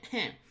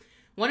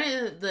 one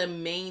of the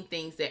main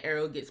things that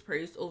Arrow gets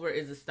praised over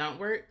is the stunt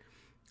work.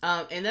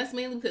 And that's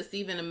mainly because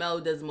Stephen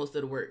Amell does most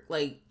of the work.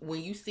 Like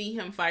when you see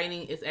him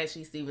fighting, it's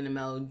actually Stephen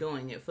Amell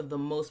doing it for the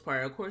most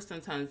part. Of course,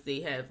 sometimes they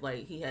have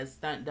like he has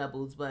stunt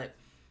doubles, but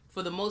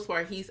for the most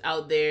part, he's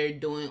out there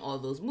doing all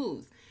those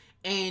moves.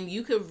 And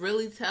you could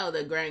really tell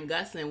that Grant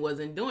Gustin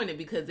wasn't doing it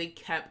because they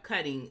kept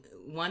cutting.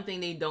 One thing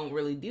they don't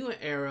really do in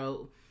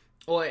Arrow,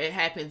 or it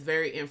happens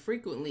very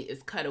infrequently,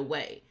 is cut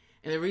away.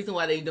 And the reason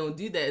why they don't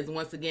do that is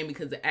once again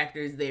because the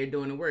actors there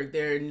doing the work.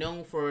 They're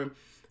known for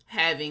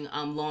having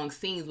long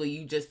scenes where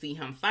you just see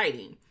him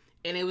fighting.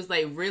 And it was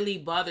like really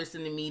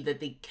bothersome to me that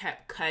they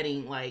kept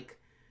cutting, like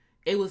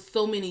it was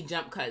so many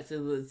jump cuts,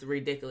 it was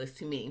ridiculous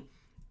to me.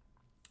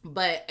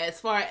 But as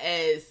far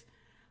as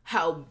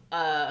how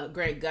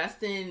Greg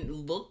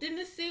Gustin looked in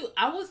the suit,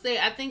 I would say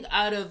I think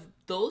out of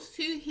those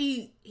two,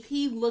 he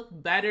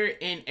looked better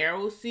in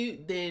Arrow's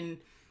suit than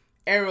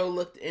Arrow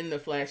looked in the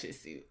Flash's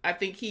suit. I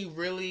think he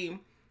really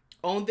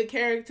owned the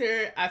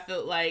character. I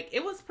felt like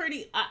it was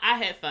pretty. I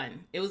had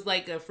fun. It was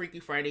like a Freaky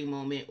Friday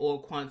moment or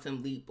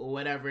Quantum Leap or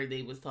whatever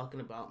they was talking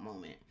about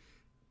moment.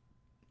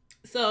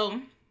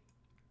 So,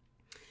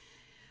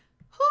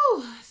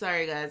 whew,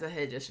 sorry guys, I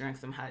had just drank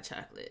some hot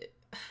chocolate.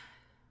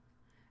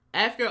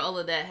 After all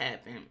of that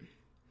happened,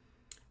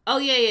 oh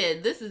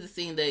yeah, this is the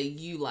scene that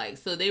you like.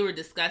 So they were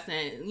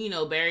discussing,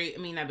 Barry. I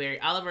mean not Barry.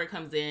 Oliver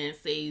comes in,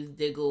 saves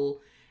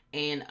Diggle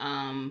and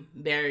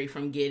Barry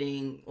from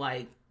getting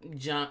like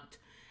jumped.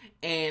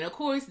 And of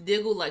course,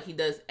 Diggle, like he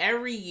does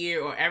every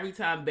year or every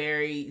time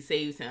Barry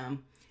saves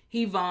him,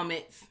 he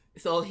vomits.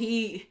 So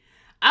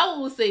I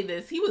will say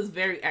this, he was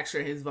very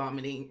extra in his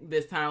vomiting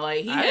this time.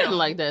 Like he I had didn't a,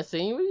 like that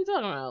scene. What are you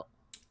talking about?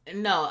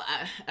 no,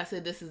 I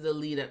said this is the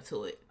lead up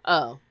to it.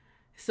 Oh,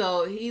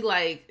 So he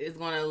like is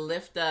gonna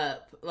lift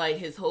up like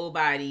his whole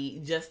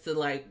body just to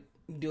like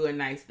do a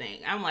nice thing.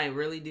 I'm like,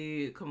 really,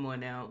 dude? Come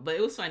on now. But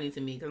it was funny to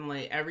me because I'm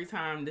like, every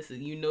time this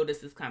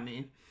is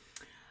coming.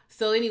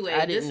 So anyway,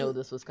 I didn't know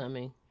this was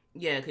coming.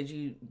 yeah, because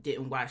you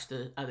didn't watch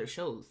the other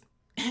shows.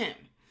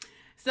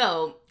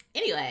 So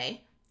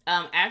anyway,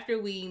 after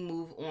we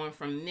move on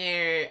from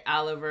there,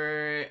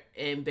 Oliver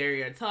and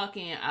Barry are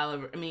talking.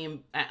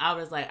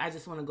 Oliver's like, I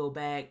just want to go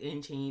back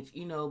and change,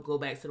 go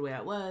back to the way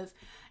I was.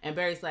 And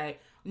Barry's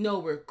like, no,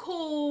 we're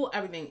cool.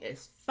 Everything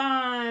is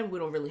fine. We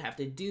don't really have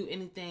to do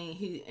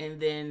anything. And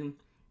then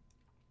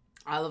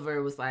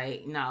Oliver was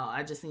like, no,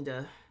 I just need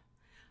to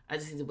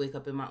wake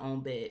up in my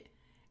own bed.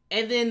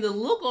 And then the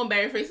look on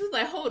Barry's face was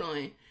like, hold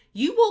on.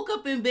 You woke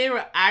up in bed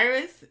with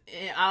Iris?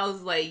 And I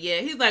was like, yeah.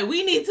 He's like,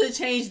 we need to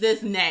change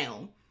this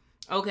now.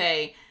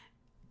 Okay.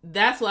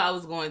 That's what I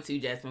was going to,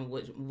 Jasmine,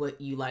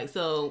 what you like.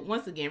 So,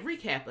 once again,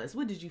 recap us.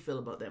 What did you feel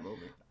about that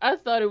moment? I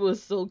thought it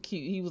was so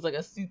cute. He was like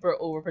a super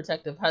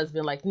overprotective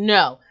husband. Like,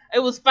 no, it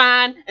was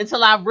fine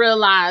until I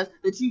realized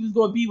that you was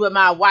going to be with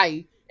my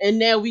wife. and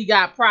now we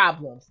got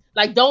problems.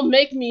 Like, don't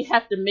make me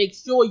have to make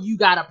sure you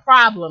got a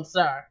problem,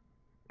 sir.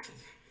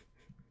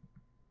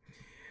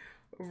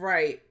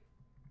 Right.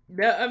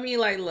 No, I mean,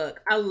 like,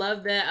 look, I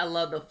love that. I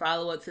love the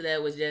follow up to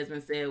that, which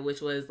Jasmine said,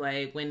 which was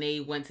like when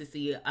they went to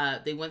see,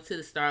 they went to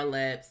the Star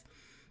Labs,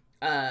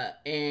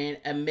 and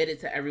admitted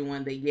to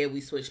everyone that yeah, we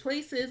switched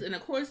places, and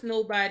of course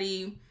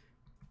nobody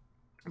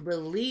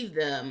believed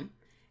them.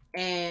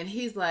 And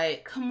he's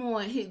like, "Come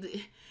on,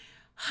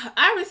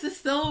 Iris is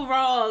so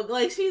wrong."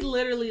 Like she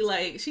literally,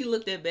 like she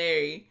looked at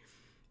Barry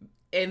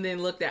and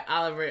then looked at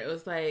Oliver. It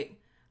was like,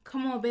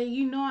 "Come on, babe,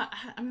 you know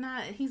I'm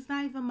not. He's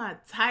not even my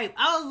type."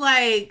 I was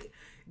like,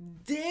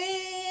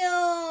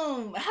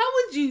 "Damn, how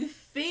would you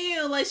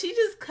feel?" Like she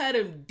just cut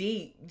him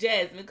deep.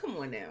 Jasmine, come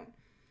on now.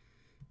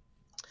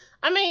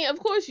 I mean, of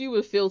course you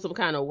would feel some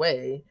kind of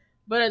way,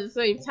 but at the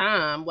same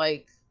time,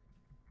 like,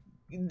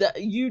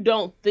 you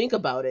don't think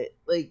about it.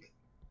 Like,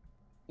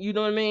 you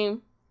know what I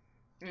mean?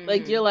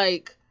 Like, you're Mm-hmm.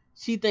 like,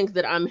 she thinks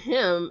that I'm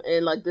him,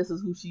 and like this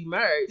is who she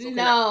married. So can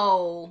I?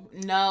 No,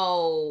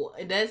 no,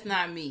 that's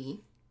not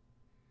me.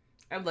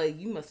 I'm like,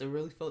 you must have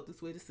really felt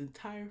this way this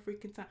entire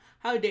freaking time.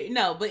 How dare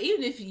no? But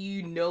even if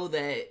you know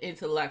that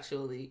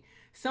intellectually,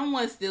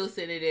 someone's still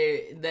sitting there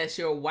that's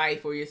your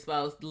wife or your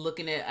spouse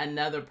looking at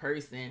another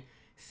person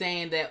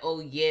saying that, oh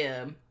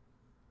yeah,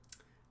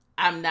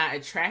 I'm not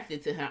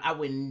attracted to him. I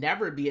would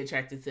never be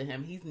attracted to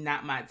him. He's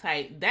not my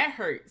type. That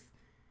hurts.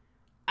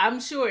 I'm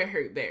sure it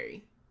hurt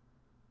Barry.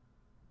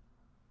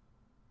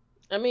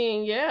 I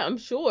mean, yeah, I'm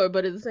sure,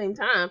 but at the same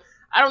time,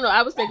 I don't know.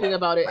 I was thinking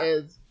about it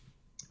as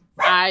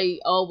I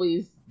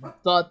always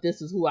thought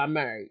this is who I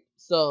married.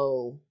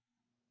 So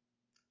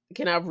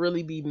can I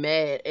really be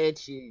mad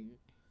at you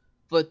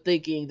for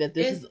thinking that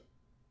this is? It's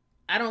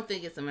I don't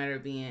think it's a matter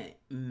of being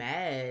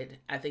mad.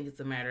 I think it's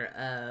a matter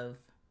of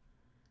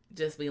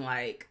just being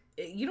like,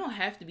 you don't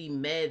have to be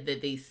mad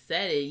that they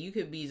said it. You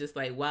could be just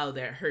like, wow,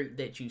 that hurt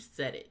that you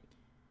said it.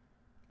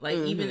 Like,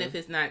 even Mm-hmm. if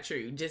it's not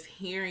true, just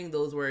hearing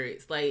those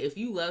words. Like, if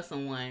you love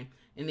someone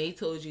and they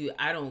told you,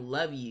 I don't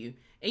love you,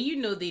 and you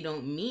know they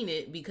don't mean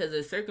it because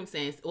of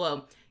circumstance,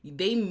 well,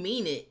 they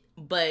mean it,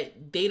 but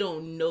they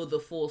don't know the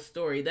full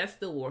story, that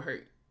still will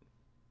hurt.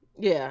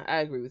 Yeah, I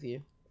agree with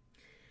you.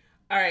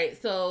 All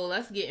right, so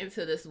let's get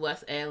into this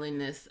West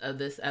Allen-ness of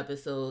this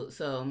episode.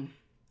 So,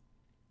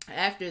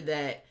 after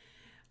that,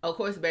 of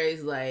course,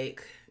 Barry's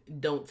like,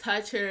 don't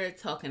touch her,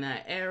 talking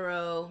to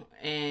Arrow.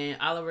 And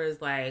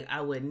Oliver's like,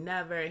 I would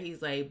never.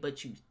 He's like,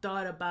 but you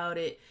thought about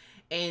it.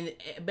 And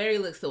Barry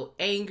looks so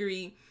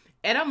angry.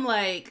 And I'm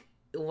like,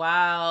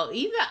 wow,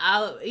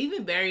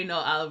 even Barry know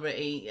Oliver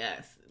ain't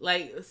yes.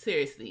 Like,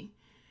 seriously.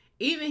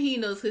 Even he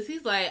knows because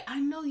he's like, I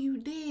know you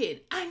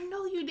did. I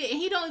know you did. And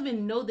he don't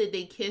even know that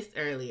they kissed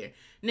earlier.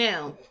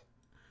 Now,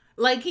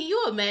 like, can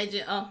you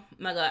imagine? Oh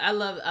my god, I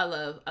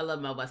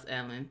love my West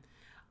Allen.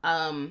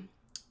 Um,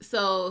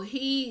 so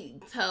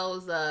he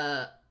tells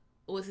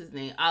what's his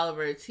name,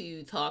 Oliver,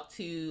 to talk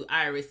to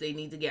Iris. They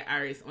need to get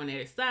Iris on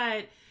their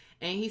side,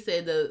 and he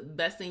said the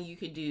best thing you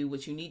could do,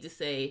 what you need to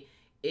say,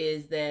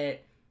 is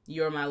that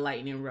you're my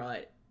lightning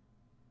rod.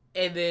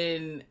 And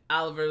then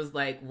Oliver was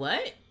like,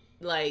 "What?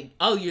 Like,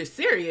 oh, you're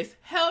serious?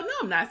 Hell no,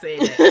 I'm not saying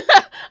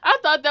that." I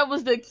thought that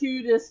was the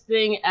cutest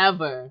thing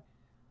ever.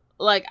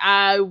 Like,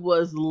 I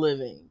was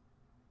living.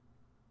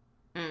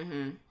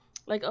 Mm-hmm.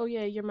 Like, oh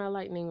yeah, you're my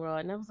lightning rod,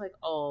 and I was like,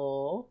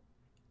 oh,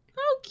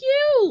 how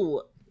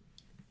cute.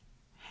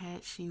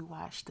 Had she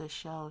watched the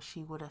show,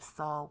 she would have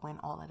saw when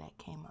all of that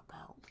came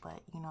about.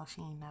 But you know,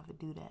 she ain't never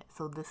do that.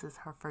 So this is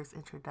her first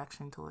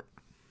introduction to it.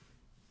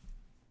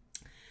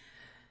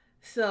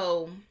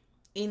 So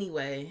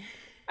anyway,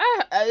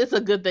 It's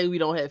a good thing we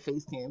don't have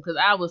face cam because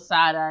I was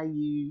side eyeing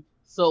you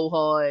so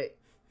hard.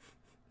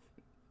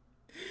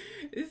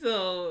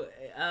 so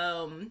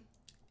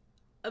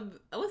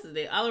what's his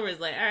name? Oliver's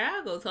like, all right,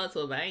 I'll go talk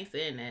to him, but I ain't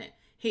saying that.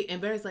 He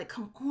and Barry's like,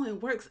 come on,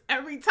 it works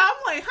every time.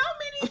 I'm like, how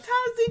many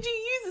times did you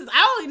use this?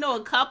 I only know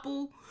a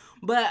couple,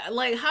 but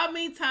like, how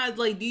many times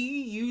like do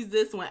you use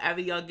this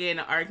whenever y'all get in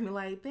an argument?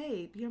 Like,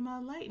 babe, you're my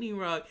lightning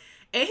rod,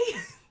 and he,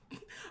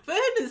 for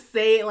him to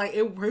say it like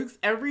it works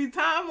every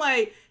time,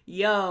 like,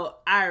 yo,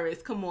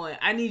 Iris, come on,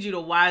 I need you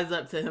to wise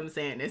up to him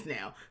saying this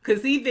now,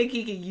 cause he think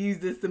he can use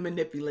this to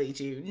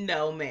manipulate you.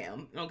 No,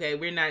 ma'am. Okay,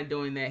 we're not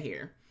doing that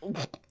here.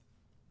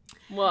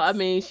 Well, I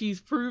mean, she's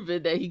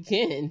proven that he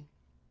can.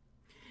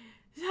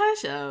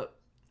 Hush up.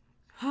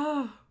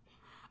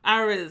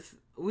 Iris,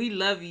 we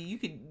love you. You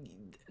could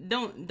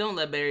don't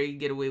let Barry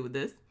get away with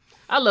this.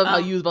 I love how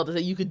Um you was about to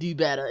say you could do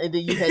better, and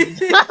then you had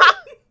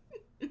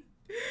to.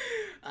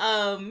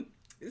 um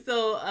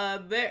so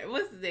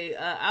what's his name?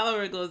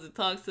 Oliver goes and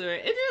talks to her.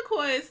 And then of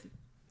course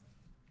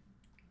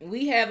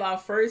we have our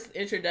first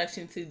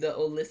introduction to the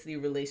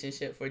Olicity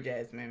relationship for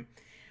Jasmine.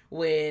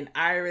 When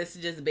Iris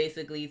just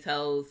basically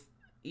tells,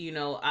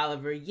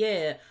 Oliver,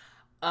 yeah,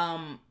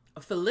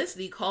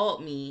 Felicity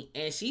called me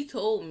and she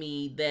told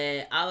me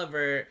that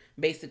Oliver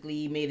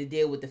basically made a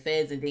deal with the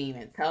feds and didn't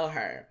even tell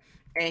her.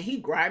 And he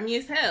grimy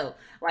as hell.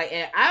 Like,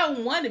 and I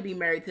don't want to be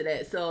married to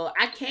that. So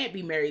I can't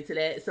be married to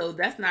that. So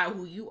that's not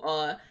who you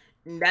are.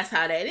 And that's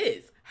how that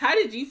is. How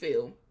did you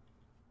feel?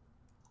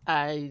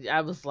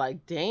 I was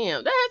like,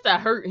 damn, that has to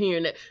hurt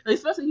hearing that.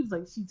 Especially he was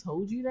like, she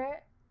told you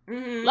that?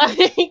 Mm-hmm.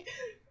 Like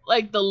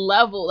like the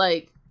level,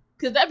 like,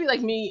 cause that'd be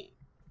like me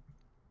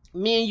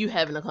and you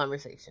having a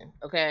conversation,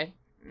 okay?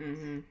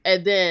 Mm-hmm.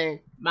 And then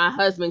my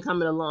husband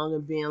coming along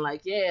and being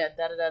like, yeah,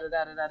 da da da da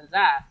da da da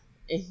da.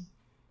 And,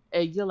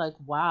 and you're like,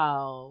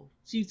 wow,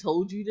 she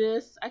told you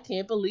this? I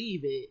can't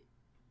believe it.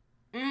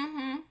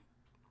 Mm-hmm.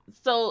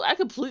 So I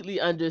completely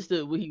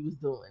understood what he was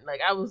doing.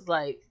 Like, I was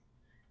like,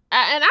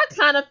 and I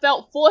kind of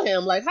felt for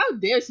him. Like, how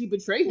dare she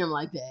betray him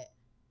like that?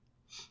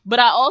 But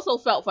I also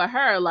felt for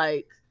her,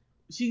 like,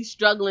 she's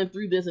struggling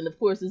through this, and of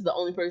course, is the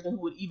only person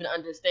who would even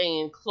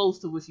understand close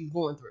to what she's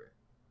going through.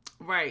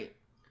 Right.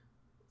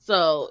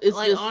 So it's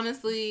Like, just,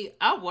 honestly,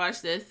 I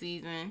watched that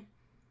season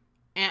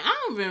and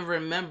I don't even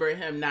remember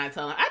him not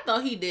telling her. I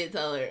thought he did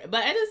tell her.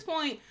 But at this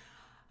point,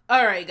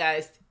 all right,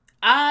 guys,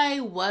 I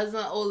was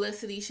an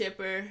Olicity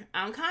shipper.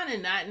 I'm kind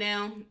of not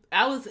now.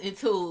 I was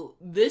until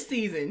this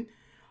season,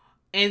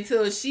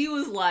 until she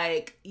was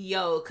like,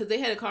 yo, because they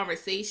had a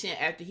conversation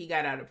after he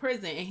got out of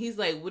prison. And he's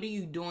like, what are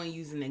you doing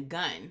using a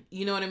gun?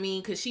 You know what I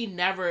mean? Because she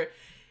never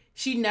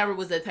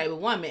was that type of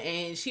woman.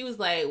 And she was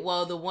like,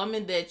 well, the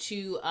woman that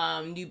you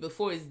knew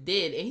before is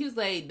dead. And he was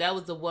like, that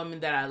was the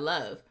woman that I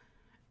love.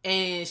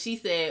 And she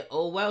said,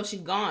 oh, well, she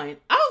gone.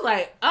 I was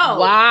like, oh.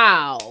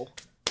 wow. I was like,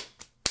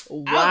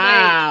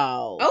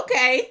 Wow.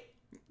 okay.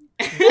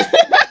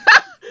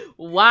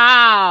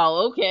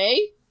 Wow.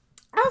 Okay.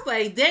 I was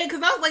like, dang,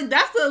 because I was like,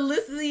 that's the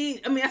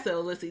Felicity. I mean, I said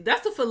Felicity.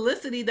 That's the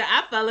Felicity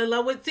that I fell in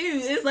love with too.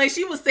 It's like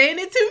she was saying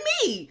it to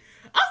me.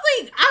 I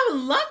was like, I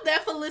love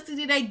that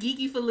Felicity, that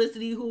geeky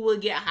Felicity who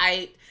would get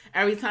hyped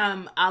every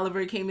time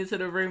Oliver came into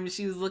the room and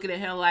she was looking at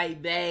him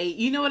like, they,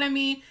 you know what I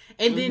mean?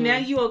 And then now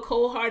you're a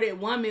cold-hearted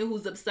woman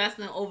who's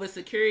obsessing over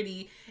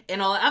security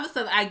and all that other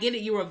stuff. I get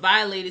it, you were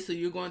violated, so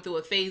you're going through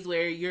a phase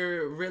where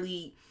you're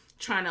really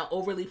trying to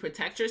overly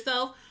protect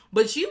yourself.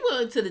 But you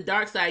went to the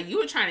dark side. You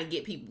were trying to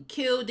get people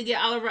killed to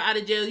get Oliver out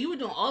of jail. You were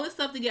doing all this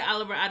stuff to get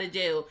Oliver out of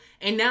jail.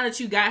 And now that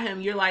you got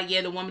him, you're like,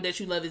 yeah, the woman that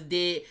you love is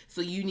dead,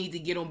 so you need to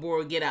get on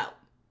board, get out.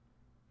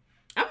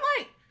 I'm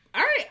like,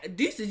 all right,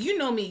 deuces, you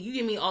know me. You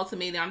give me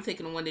ultimatum, I'm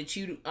taking the one that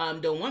you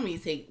don't want me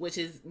to take, which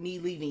is me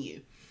leaving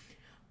you.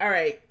 All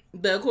right.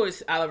 But of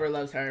course, Oliver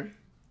loves her.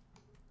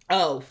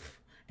 Oh,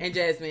 and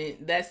Jasmine,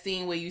 that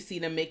scene where you see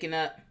them making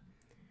up,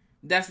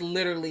 that's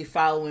literally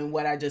following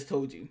what I just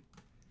told you.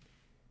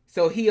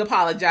 So he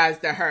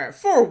apologized to her.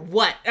 For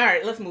what? All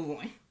right, let's move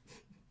on.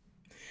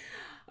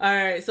 All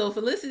right, so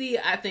Felicity,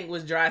 I think,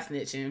 was dry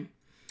snitching.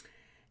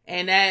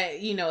 And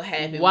that,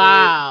 happened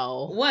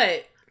Wow. with...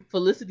 What?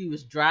 Felicity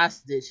was dry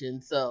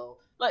stitching, so,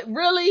 like,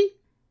 really?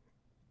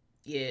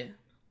 Yeah.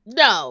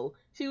 No.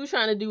 She was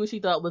trying to do what she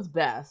thought was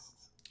best.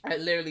 I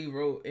literally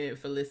wrote in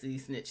Felicity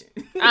snitching.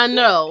 I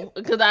know,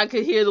 because I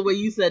could hear the way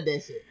you said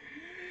that shit.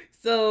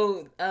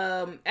 So,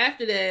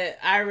 after that,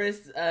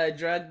 Iris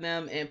drugged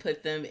them and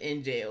put them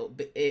in jail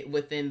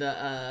within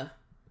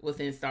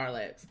Star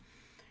Labs.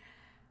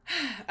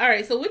 All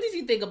right, so what did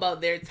you think about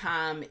their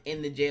time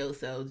in the jail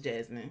cells,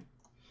 Jasmine?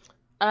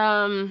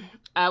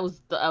 I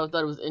thought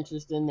it was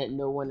interesting that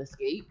no one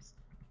escaped,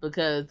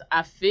 because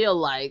I feel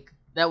like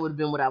that would have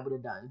been what I would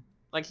have done.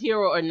 Like,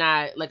 hero or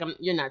not, like,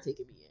 you're not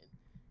taking me in.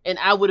 And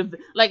I would have,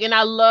 like, and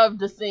I loved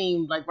the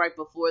scene, like, right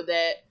before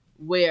that,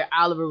 where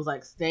Oliver was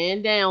like,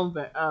 stand down,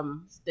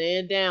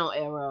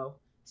 Arrow.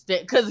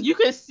 Because you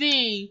could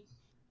see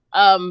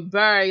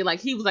Barry, like,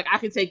 he was like, I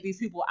can take these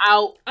people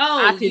out.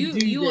 I Oh, can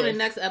you on the this.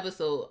 next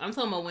episode. I'm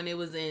talking about when it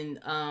was in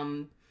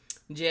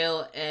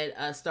jail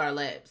at Star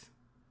Labs.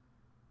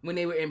 When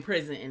they were in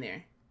prison in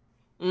there.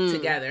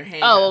 Together.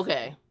 Handcuffed. Oh,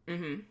 okay.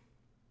 Mm-hmm.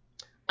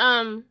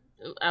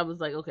 I was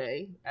like,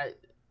 okay.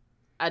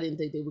 I didn't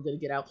think they were going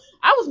to get out.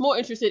 I was more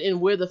interested in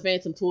where the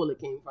phantom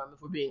toilet came from,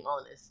 if we're being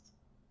honest.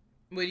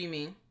 What do you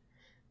mean?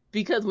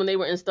 Because when they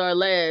were in Star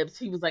Labs,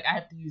 he was like, I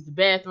have to use the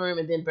bathroom,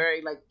 and then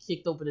Barry, like,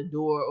 kicked open the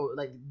door or,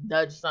 like,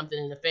 nudged something,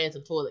 and the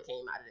phantom toilet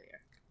came out of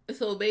there.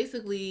 So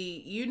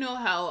basically, you know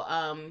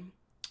how,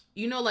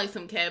 like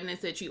some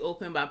cabinets that you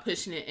open by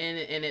pushing it in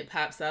and it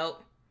pops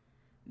out?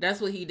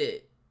 That's what he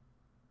did.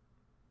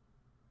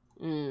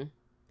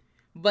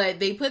 But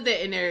they put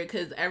that in there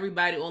because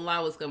everybody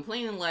online was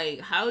complaining, like,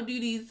 how do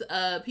these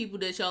people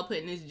that y'all put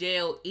in this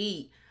jail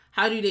eat?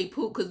 How do they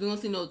poop? Because we don't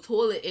see no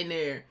toilet in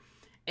there.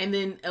 And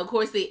then, of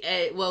course, they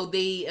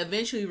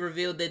eventually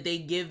revealed that they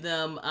give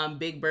them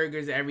big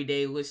burgers every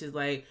day, which is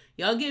like,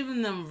 y'all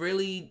giving them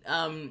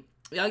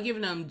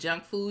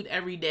junk food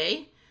every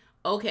day?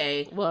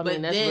 Okay. Well, I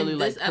mean, that's then really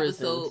this like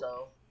prison, episode...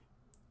 So.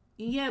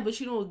 Yeah, but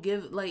you don't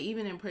give, like,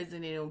 even in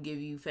prison, they don't give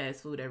you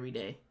fast food every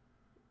day.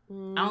 I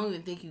don't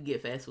even think you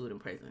get fast food in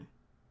prison.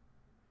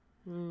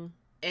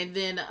 And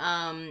then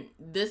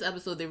this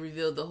episode, they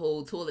revealed the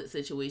whole toilet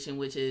situation,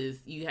 which is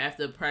you have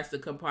to press the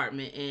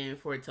compartment in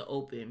for it to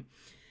open.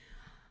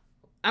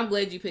 I'm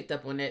glad you picked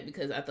up on that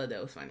because I thought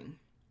that was funny.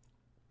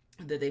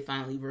 That they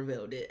finally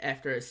revealed it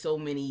after so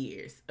many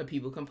years of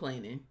people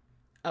complaining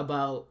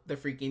about the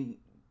freaking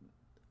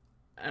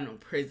I don't know,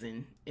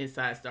 prison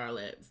inside Star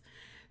Labs.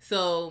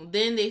 So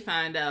then they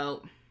find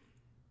out,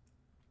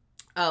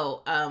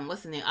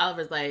 what's the name?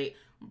 Oliver's like,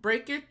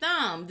 break your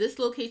thumb,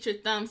 dislocate your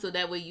thumb so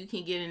that way you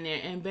can get in there.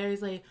 And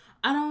Barry's like,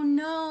 I don't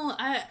know,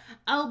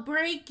 I'll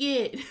break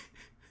it.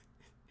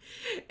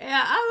 And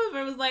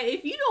Oliver was like,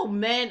 if you don't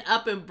man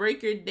up and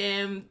break your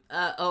damn,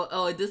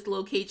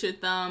 dislocate your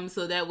thumb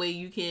so that way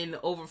you can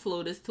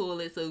overflow this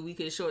toilet so we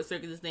can short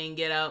circuit this thing and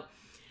get out.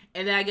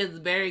 And then I guess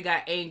Barry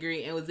got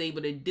angry and was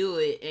able to do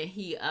it. And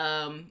he,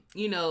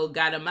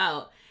 got him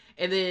out.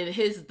 And then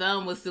his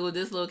thumb was still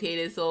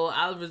dislocated. So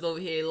Oliver's over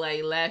here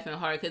like laughing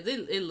hard because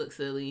it looked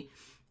silly.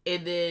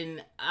 And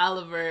then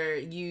Oliver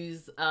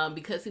used,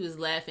 because he was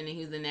laughing and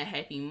he was in that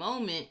happy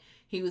moment,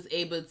 he was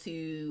able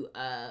to,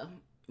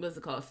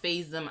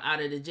 phase them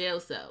out of the jail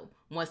cell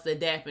once the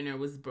dampener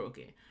was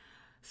broken.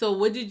 So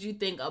what did you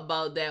think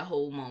about that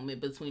whole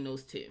moment between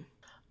those two?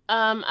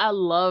 I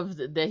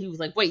loved that he was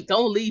like, wait,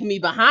 don't leave me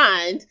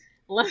behind.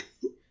 Like,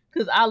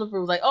 because Oliver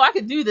was like, oh, I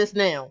can do this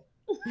now.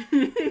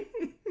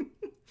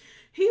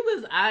 He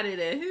was out of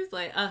there. He was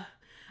like,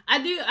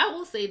 I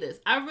will say this.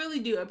 I really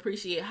do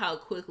appreciate how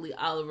quickly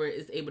Oliver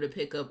is able to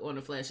pick up on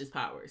the Flash's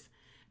powers.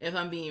 If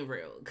I'm being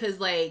real. Because,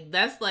 like,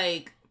 that's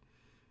like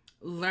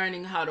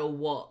learning how to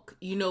walk,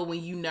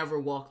 when you never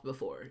walked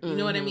before. You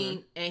know what I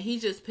mean? And he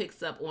just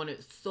picks up on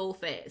it so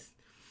fast.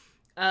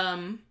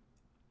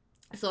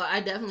 So I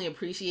definitely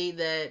appreciate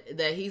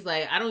that he's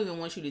like, I don't even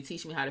want you to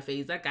teach me how to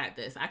phase. I got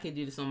this. I can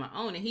do this on my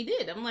own. And he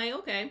did. I'm like,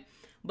 okay.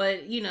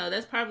 But,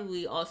 that's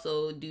probably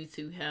also due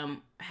to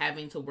him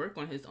having to work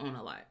on his own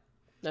a lot.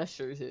 That's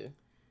true, too.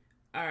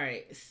 All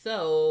right.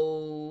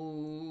 So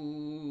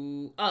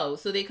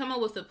they come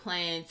up with a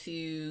plan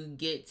to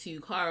get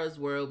to Kara's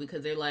world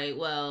because they're like,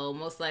 well,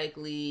 most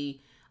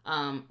likely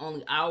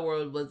only our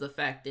world was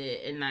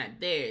affected and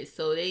not theirs.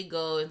 So they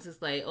go and it's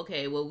just like,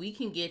 okay, well, we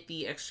can get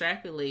the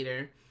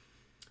extrapolator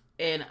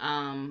and,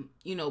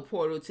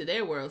 portal to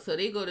their world. So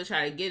they go to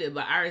try to get it,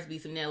 but Iris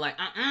beats them there like,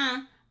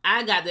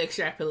 I got the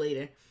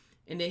extrapolator.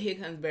 And then here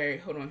comes Barry.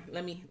 Hold on.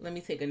 Let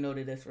me take a note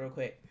of this real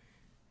quick.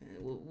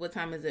 What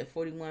time is it?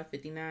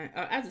 41:59.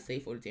 I just say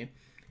 42.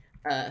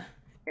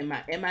 In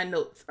my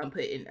notes, I'm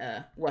putting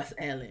West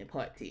Allen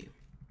Part 2.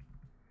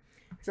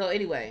 So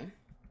anyway,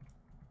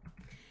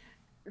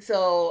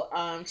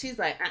 she's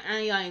like,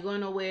 y'all ain't going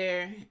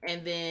nowhere.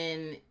 And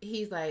then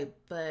he's like,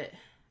 but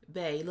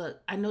bae, look,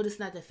 I know this is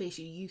not the face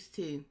you used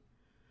to,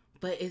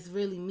 but it's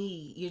really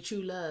me, your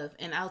true love,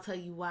 and I'll tell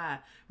you why.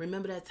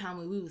 Remember that time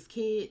when we was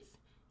kids?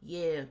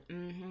 Yeah,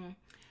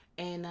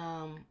 And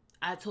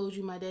I told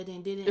you my dad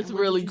didn't did it. It's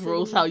really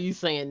gross how you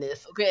saying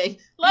this, okay?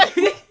 Like,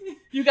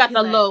 you got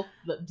the low.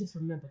 Look, just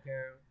remember,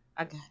 girl,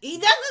 I got you.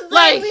 That's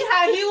exactly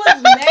how he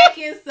was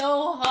macking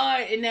so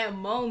hard in that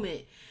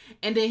moment.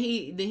 And then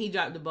he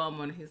dropped the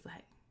bomb on her. He's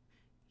like,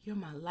 you're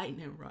my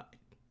lightning rod.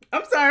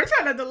 I'm sorry, I'm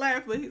trying not to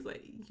laugh, but he's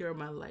like, you're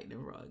my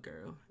lightning rod,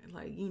 girl. And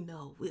like,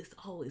 it's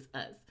always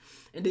us.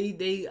 And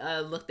they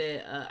looked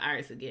at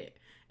Iris again.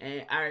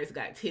 And Iris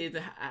got tears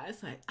in her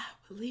eyes like, I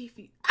believe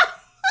you.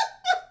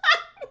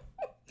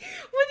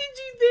 What did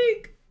you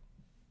think?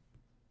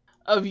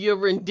 Of your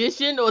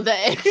rendition or the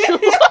actual?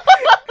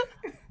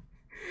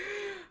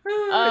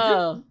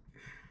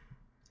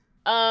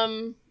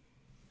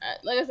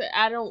 Like I said,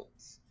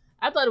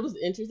 I thought it was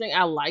interesting.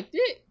 I liked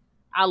it.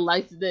 I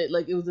liked that,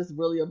 like, it was this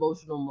really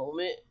emotional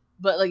moment.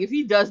 But, like, if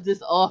he does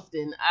this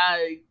often,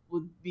 I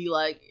would be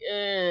like,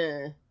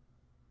 eh.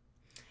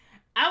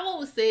 I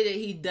won't say that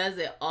he does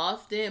it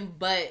often,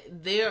 but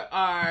they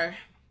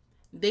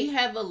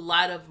have a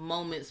lot of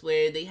moments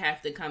where they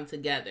have to come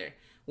together.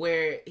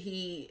 Where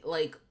he,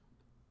 like,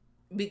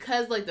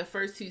 because, like, the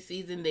first 2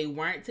 seasons, they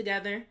weren't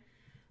together.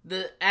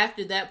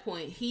 After that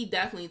point, he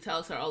definitely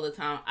tells her all the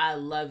time, I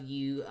love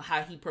you.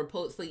 How he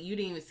proposed, like, you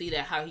didn't even see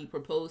that, how he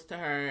proposed to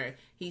her.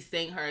 He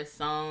sang her a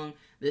song.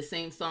 The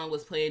same song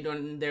was played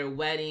during their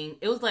wedding.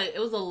 It was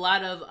a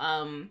lot of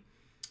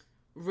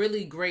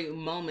really great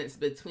moments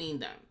between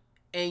them.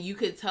 And you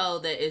could tell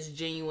that it's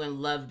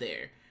genuine love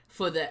there.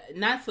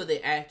 Not for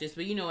the actors,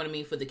 but you know what I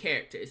mean, for the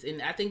characters.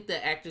 And I think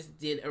the actors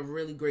did a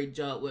really great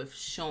job with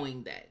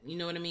showing that. You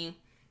know what I mean?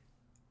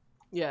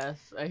 Yes,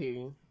 I hear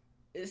you.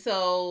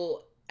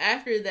 So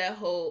after that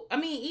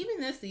even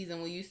this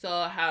season when you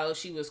saw how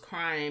she was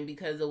crying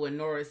because of what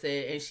Nora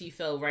said and she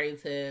fell right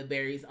into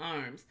Barry's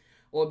arms.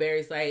 Or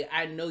Barry's like,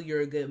 I know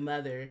you're a good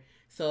mother,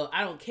 so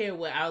I don't care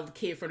what our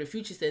kid from the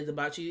future says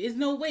about you. There's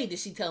no way that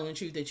she telling the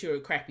truth that you're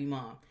a crappy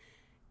mom.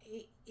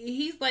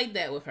 He's like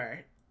that with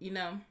her,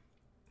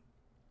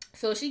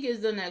 So she gives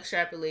them the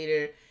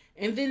extrapolator,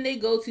 and then they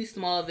go to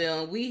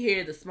Smallville, and we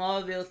hear the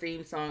Smallville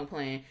theme song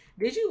playing.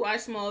 Did you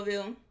watch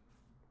Smallville?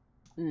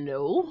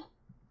 No.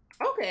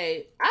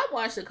 Okay, I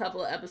watched a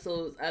couple of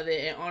episodes of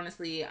it, and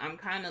honestly, I'm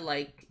kind of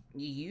like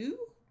you.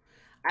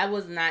 I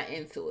was not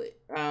into it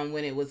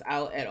when it was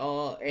out at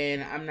all,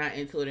 and I'm not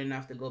into it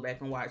enough to go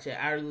back and watch it.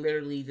 I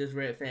literally just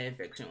read fan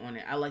fiction on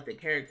it. I like the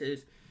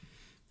characters,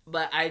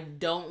 but I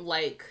don't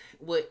like,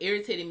 what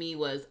irritated me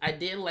was I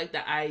didn't like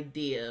the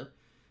idea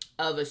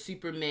of a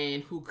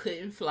Superman who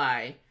couldn't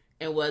fly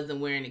and wasn't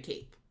wearing a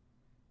cape.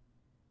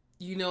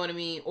 You know what I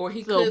mean? Or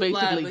he So could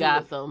basically fly,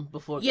 Gotham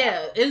before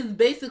yeah, Gotham. it's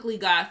basically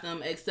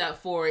Gotham,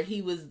 except for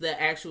he was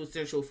the actual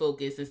central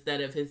focus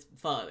instead of his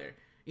father.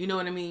 You know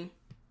what I mean?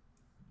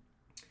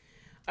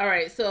 All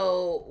right,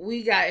 so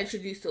we got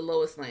introduced to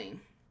Lois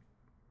Lane.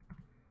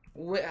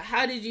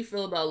 How did you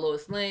feel about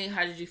Lois Lane?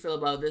 How did you feel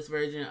about this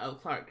version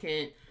of Clark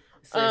Kent?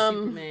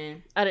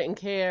 Superman. I didn't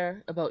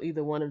care about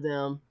either one of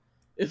them.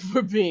 If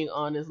we're being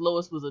honest,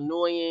 Lois was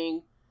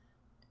annoying,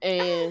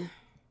 and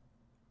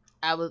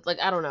I was like,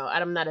 I don't know.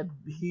 I'm not a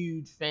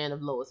huge fan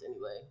of Lois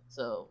anyway.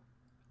 So,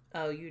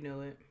 Oh, you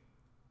know it.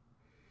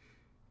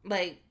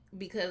 Like,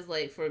 because,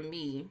 like, for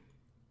me,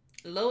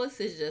 Lois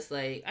is just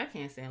like, I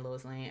can't stand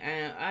Lois Lane.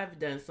 I've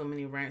done so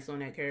many rants on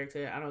that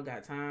character. I don't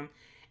got time.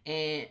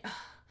 And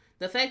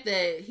the fact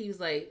that he was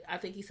like, I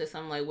think he said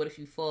something like, "What if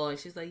you fall?" And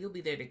she's like, "You'll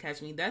be there to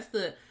catch me." That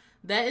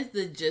is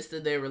the gist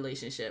of their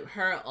relationship.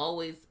 Her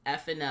always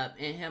effing up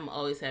and him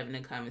always having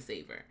to come and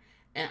save her.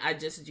 And I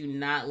just do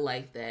not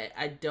like that.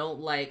 I don't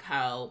like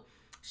how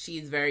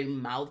she's very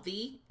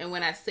mouthy. And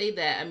when I say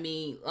that, I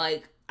mean,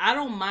 like, I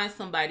don't mind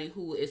somebody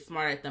who is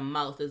smart at the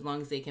mouth as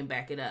long as they can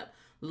back it up.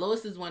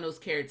 Lois is one of those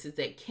characters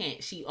that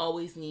can't. She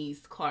always needs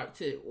Clark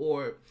to,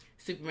 or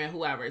Superman,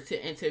 whoever,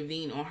 to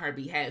intervene on her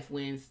behalf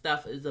when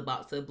stuff is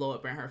about to blow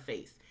up in her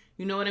face.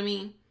 You know what I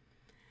mean?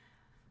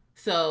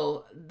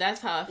 So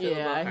that's how I feel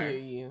about her. I hear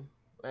you.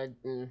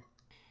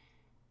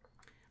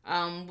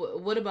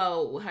 What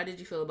about, how did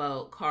you feel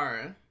about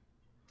Kara?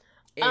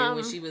 And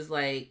when she was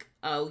like,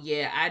 "Oh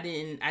yeah,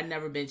 I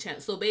never been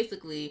challenged." So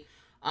basically,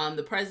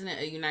 the president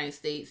of the United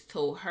States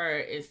told her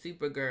in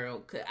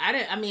Supergirl.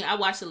 I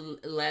watched the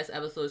last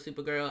episode of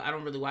Supergirl. I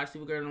don't really watch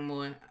Supergirl no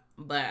more,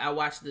 but I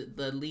watched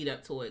the lead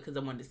up to it because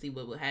I wanted to see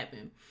what would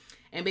happen.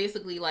 And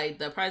basically, like,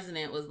 the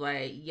president was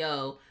like,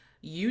 "Yo,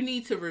 you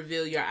need to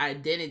reveal your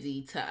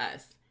identity to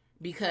us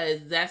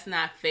because that's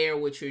not fair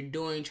what you're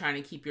doing, trying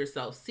to keep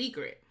yourself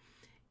secret."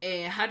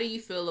 And how do you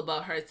feel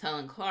about her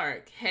telling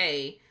Clark,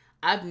 "Hey,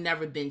 I've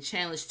never been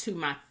challenged to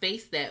my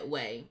face that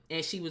way,"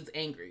 and she was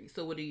angry?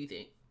 So what do you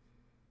think?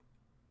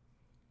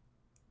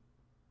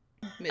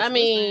 I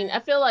mean, I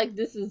feel like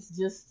this is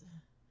just.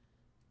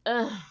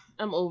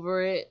 I'm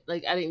over it.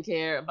 Like, I didn't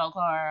care about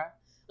Kara.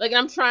 Like,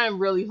 I'm trying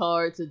really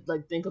hard to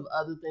like think of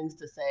other things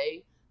to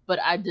say, but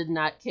I did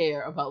not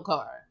care about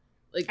Kara.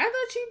 Like, I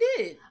thought you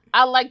did.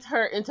 I liked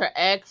her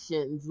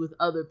interactions with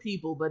other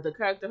people, but the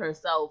character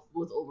herself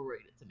was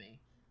overrated to me.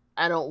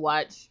 I don't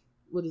watch,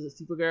 what is it,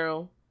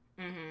 Supergirl?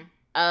 Mm-hmm.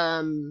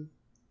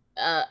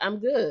 I'm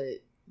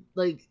good.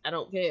 Like, I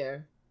don't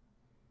care.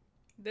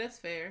 That's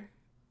fair.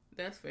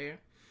 That's fair.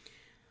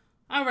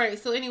 All right.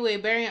 So anyway,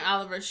 Barry and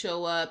Oliver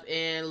show up,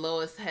 and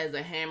Lois has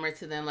a hammer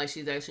to them, like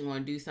she's actually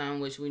going to do something,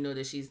 which we know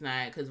that she's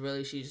not, because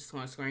really she's just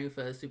going to scream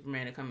for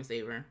Superman to come and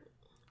save her.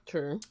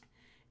 True.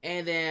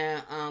 And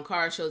then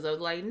Kara shows up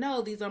like,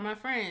 "No, these are my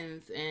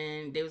friends,"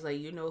 and they was like,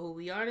 "You know who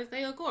we are?" They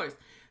say, "Of course."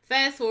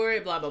 Fast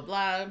forward, blah blah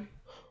blah.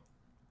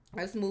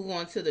 Let's move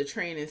on to the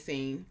training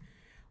scene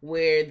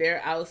where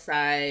they're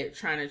outside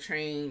trying to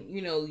train,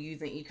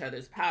 using each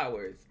other's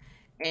powers.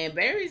 And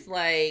Barry's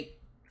like,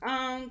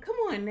 come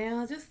on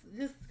now, just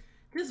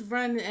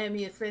run at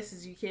me as fast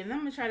as you can. And I'm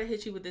gonna try to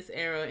hit you with this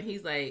arrow. And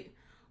he's like,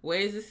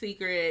 "Where's the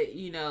secret,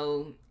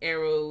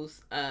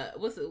 arrows?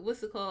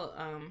 What's it called?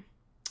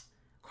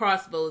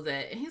 Crossbows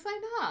at?" And he's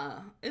like,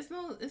 "Nah, it's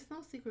no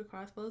secret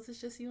crossbows. It's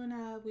just you and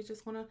I. We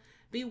just wanna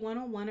be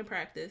one-on-one in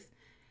practice."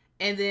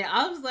 And then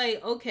I was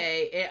like,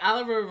 "Okay." And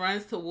Oliver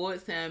runs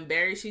towards him.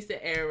 Barry shoots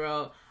the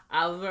arrow.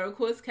 Oliver, of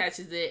course,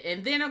 catches it.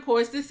 And then, of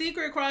course, the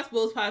secret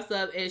crossbows pops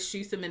up and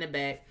shoots him in the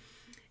back.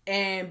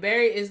 And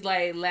Barry is,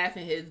 like,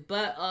 laughing his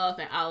butt off.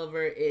 And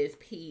Oliver is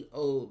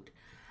PO'd.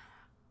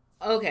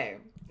 Okay.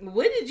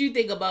 What did you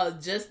think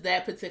about just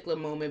that particular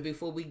moment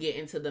before we get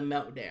into the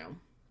meltdown?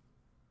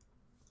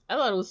 I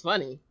thought it was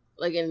funny.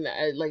 Like, and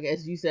like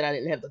as you said, I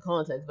didn't have the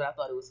context, but I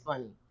thought it was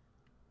funny.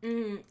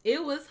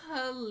 It was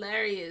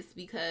hilarious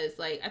because,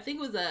 like, I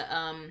think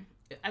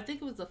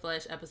it was a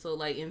Flash episode,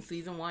 like in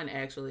season 1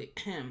 actually,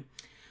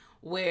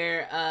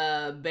 where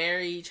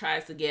Barry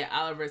tries to get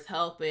Oliver's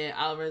help, and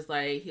Oliver's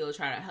like, he'll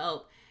try to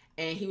help,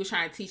 and he was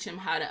trying to teach him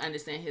how to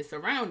understand his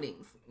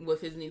surroundings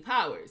with his new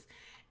powers,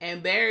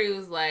 and Barry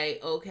was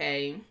like,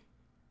 "Okay,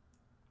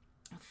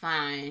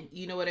 fine,"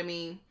 you know what I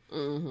mean?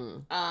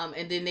 Mm-hmm.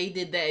 And then they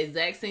did that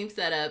exact same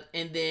setup,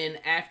 and then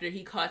after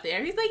he caught the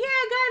arrow, he's like, "Yeah,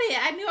 I got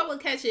it. I knew I would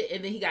catch it."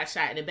 And then he got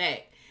shot in the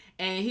back,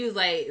 and he was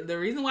like, "The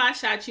reason why I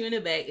shot you in the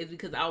back is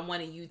because I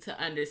wanted you to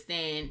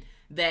understand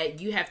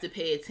that you have to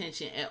pay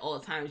attention at all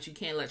times. You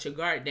can't let your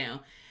guard down."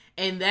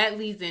 And that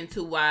leads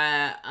into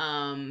why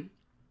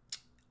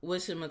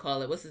what's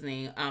his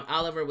name?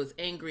 Oliver was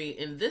angry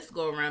in this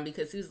go around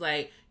because he was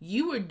like,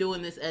 "You were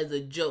doing this as a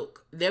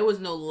joke. There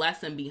was no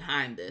lesson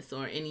behind this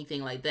or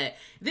anything like that."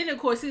 Then of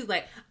course he's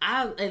like,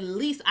 at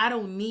least I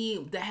don't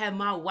need to have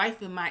my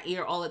wife in my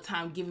ear all the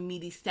time giving me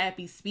these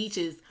sappy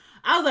speeches."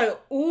 I was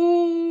like,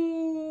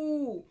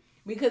 "Ooh,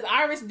 Because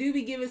Iris do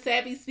be giving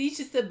sappy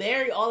speeches to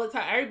Barry all the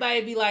time.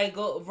 Everybody be like,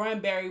 "Go run,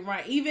 Barry,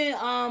 run." Even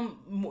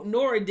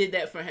Nora did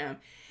that for him.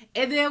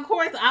 And then of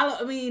course,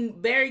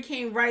 Barry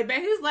came right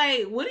back. He was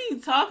like, "What are you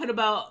talking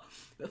about?"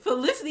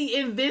 Felicity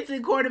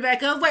invented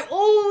quarterback. I was like,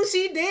 "Oh,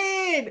 she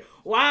did!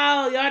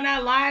 Wow, y'all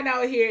not lying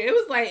out here." It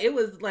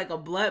was like a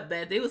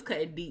bloodbath. They was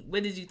cutting deep.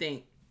 What did you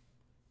think?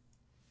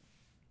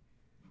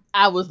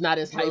 I was not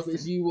as hype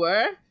as you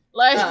were.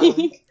 Like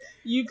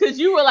because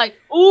you were like,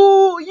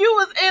 "Ooh," you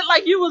was it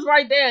like you was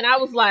right there, and I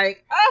was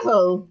like,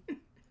 "Oh."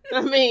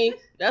 I mean,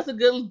 that's a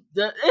good.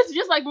 It's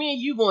just like me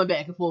and you going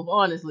back and forth,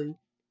 honestly.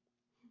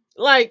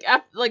 Like,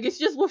 it's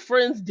just what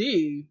friends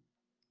do.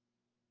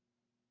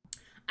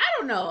 I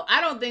don't know.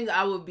 I don't think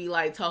I would be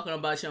like talking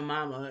about your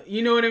mama.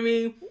 You know what I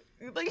mean?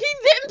 Like, he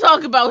didn't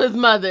talk about his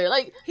mother.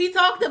 Like, he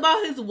talked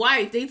about his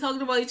wife. They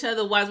talked about each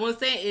other. Wives. What I'm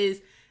saying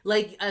is,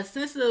 like, a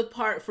sensitive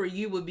part for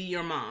you would be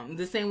your mom,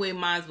 the same way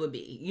mine would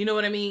be. You know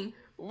what I mean?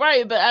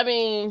 Right, but I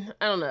mean,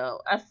 I don't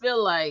know. I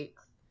feel like,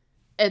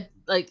 I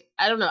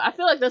don't know. I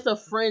feel like that's a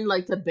friend,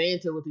 like, to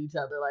banter with each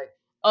other. Like,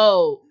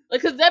 oh,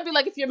 like, because that'd be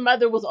like if your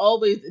mother was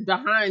always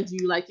behind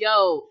you, like,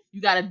 yo,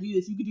 you gotta do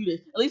this, you can do this.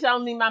 At least I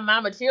don't need my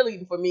mama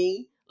cheerleading for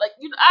me. Like,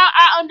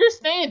 I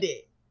understand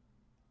it.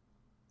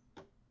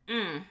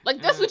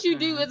 Like, that's what you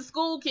do as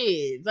school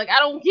kids. Like, I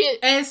don't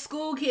get as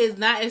school kids,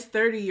 not as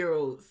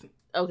 30-year-olds.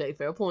 Okay,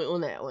 fair point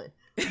on that one.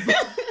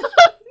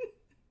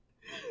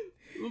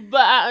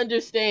 But I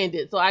understand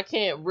it, so I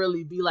can't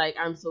really be like,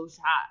 I'm so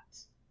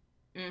shocked.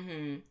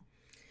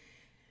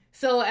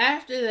 So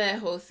after that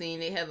whole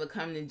scene, they have a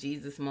come to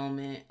Jesus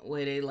moment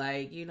where they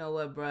like, you know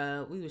what,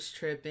 bruh, we was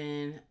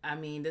tripping. I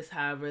mean, this is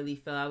how I really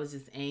felt. I was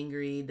just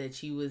angry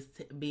that you was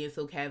being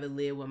so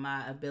cavalier with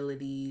my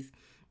abilities,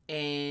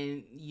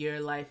 and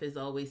your life is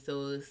always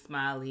so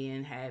smiley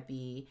and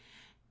happy.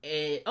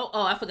 And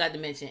I forgot to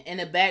mention, in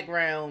the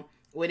background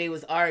where they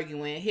was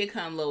arguing, here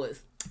come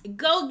Lois.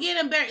 Go get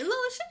him, Barry.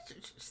 Lois,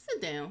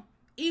 sit down.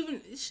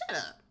 Shut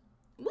up.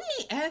 We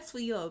ain't asked for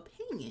your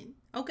opinion,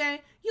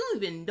 okay? You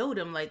don't even know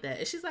them like that.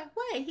 And she's like,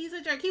 wait, he's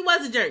a jerk. He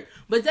was a jerk,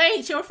 but they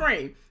ain't your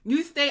friend.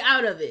 You stay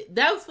out of it.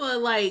 That was for,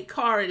 like,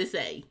 Cara to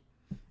say.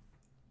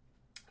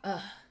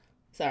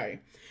 Sorry.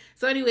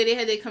 So anyway, they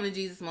had their come to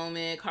Jesus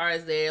moment.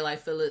 Cara's there, like,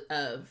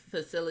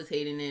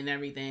 facilitating it and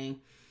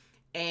everything.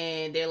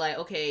 And they're like,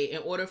 okay,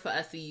 in order for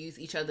us to use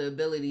each other's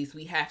abilities,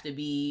 we have to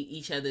be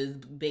each other's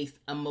base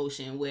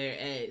emotion.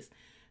 Whereas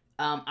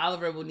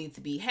Oliver will need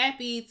to be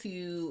happy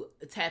to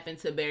tap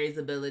into Barry's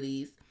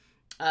abilities.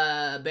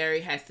 Barry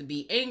has to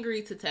be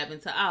angry to tap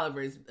into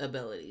Oliver's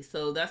abilities.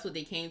 So that's what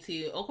they came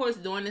to. Of course,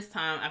 during this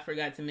time, I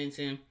forgot to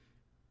mention,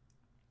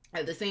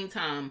 at the same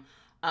time,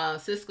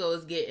 Cisco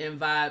is getting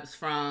vibes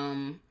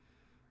from,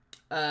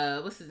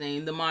 what's his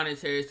name? The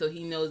Monitor. So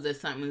he knows that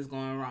something is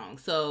going wrong.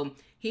 So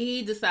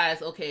he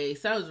decides, okay,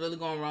 something's really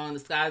going wrong. The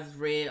sky's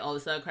red. All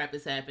this other crap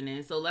is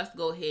happening. So let's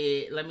go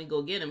ahead. Let me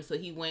go get him. So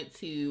he went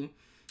to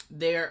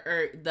their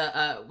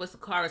Earth, what's the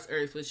Cara's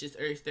Earth, which is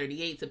Earth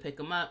 38, to pick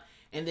him up.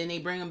 And then they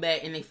bring him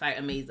back and they fight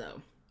Amazo.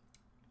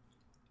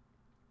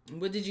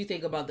 What did you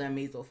think about the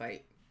Amazo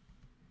fight?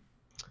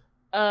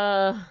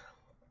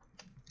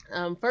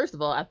 First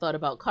of all, I thought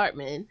about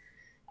Cartman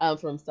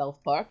from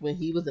South Park when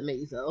he was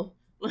Amazo.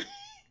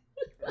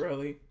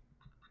 Really?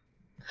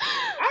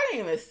 I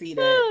didn't even see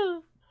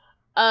that.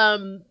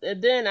 And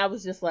then I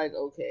was just like,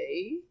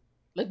 okay,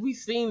 like, we've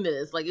seen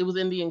this. Like, it was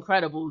in The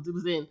Incredibles. It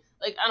was in,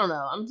 like, I don't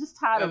know. I'm just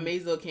tired of...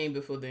 Amazo came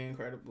before The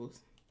Incredibles.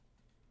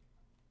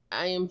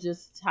 I am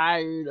just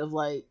tired of,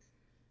 like,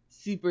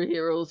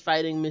 superheroes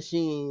fighting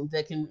machines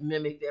that can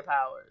mimic their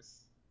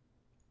powers.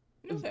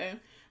 Okay.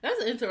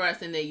 That's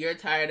interesting that you're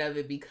tired of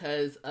it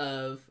because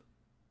of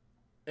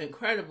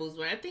Incredibles,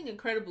 when I think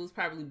Incredibles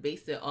probably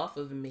based it off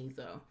of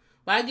Amazo.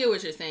 But I get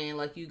what you're saying.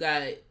 Like,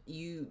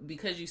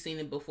 because you've seen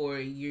it before,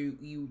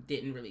 you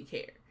didn't really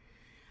care.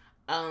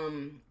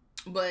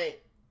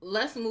 But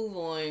let's move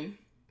on.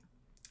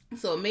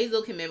 So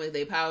Amazo can mimic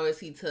their powers.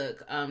 He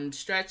took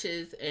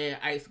Stretches and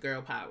Ice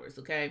Girl powers,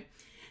 okay?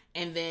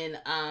 And then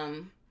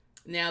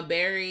now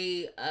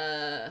Barry,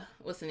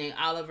 what's the name?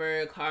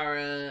 Oliver,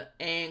 Cara,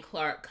 and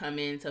Clark come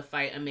in to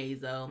fight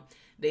Amazo.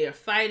 They are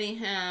fighting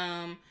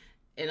him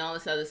and all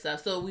this other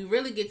stuff. So we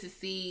really get to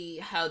see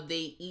how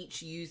they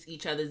each use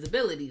each other's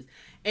abilities.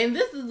 And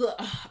this is,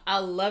 I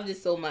loved it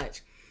so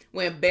much.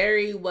 When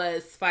Barry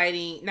was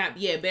fighting,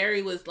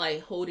 Barry was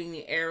like holding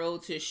the arrow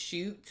to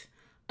shoot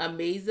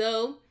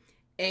Amazo.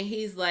 And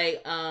he's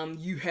like,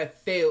 you have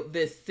failed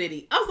this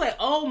city. I was like,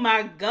 oh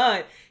my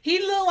God. He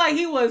looked like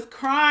he was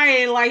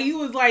crying. Like he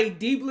was like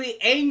deeply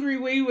angry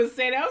when he was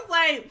saying it. I was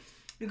like,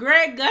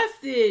 Grant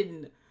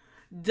Gustin,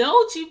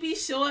 don't you be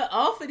showing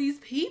off of these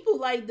people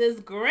like this,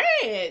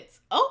 Grant.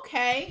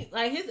 Okay.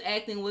 Like, his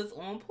acting was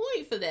on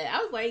point for that. I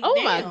was like, oh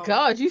damn. My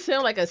God, you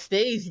sound like a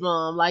stage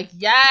mom. Like,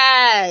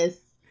 yes.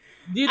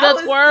 Do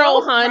the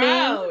twirl, so honey.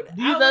 Proud.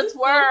 Do the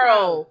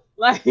twirl. So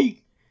like,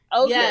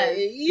 okay. Yes,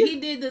 he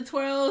did the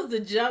twirls, the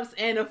jumps,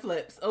 and the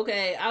flips.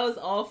 Okay, I was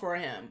all for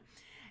him.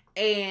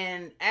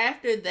 And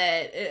after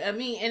that, I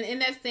mean, and in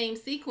that same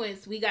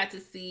sequence, we got to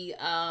see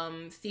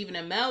Stephen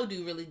Amell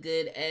do really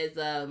good as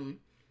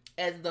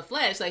the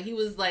Flash. Like he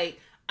was like,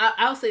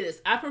 I'll say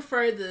this: I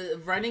prefer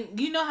the running.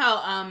 You know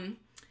how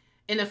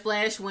in the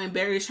Flash when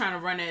Barry's trying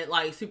to run it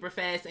like super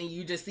fast, and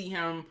you just see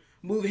him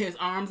moving his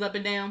arms up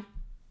and down.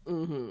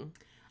 Mm-hmm.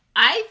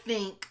 I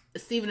think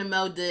Stephen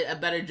Amell did a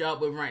better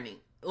job with running.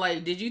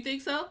 Like, did you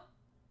think so,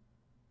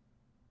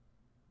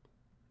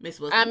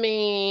 Miss Wilson? I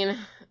mean,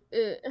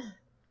 it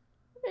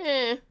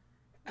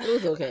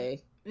was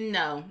okay.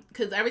 No,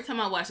 because every time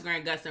I watch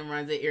Grant Gustin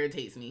runs, it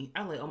irritates me.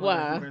 I'm like, oh my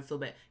god, he runs so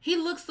bad. He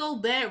looks so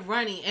bad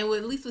running, and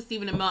at least with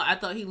Stephen Amell, I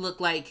thought he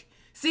looked like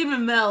Stephen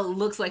Amell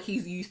looks like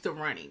he's used to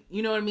running.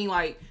 You know what I mean?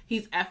 Like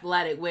he's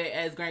athletic,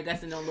 whereas Grant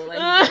Gustin don't look like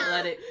he's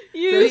athletic.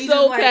 You're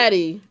so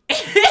petty.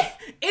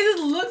 It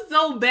just looks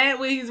so bad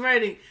when he's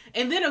running,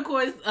 and then of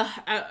course,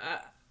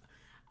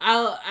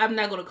 I'm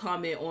not gonna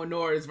comment on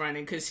Nora's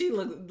running because she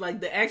looked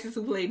like the actress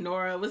who played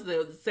Nora. What's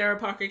the Sarah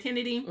Parker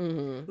Kennedy?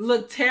 Mm-hmm.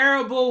 Looked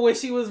terrible when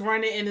she was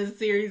running in the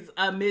series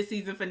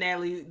mid-season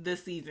finale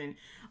this season.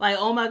 Like,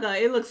 oh my god,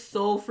 it looks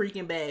so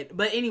freaking bad.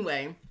 But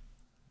anyway,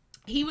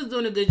 he was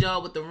doing a good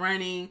job with the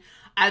running.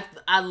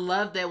 I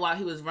love that while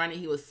he was running,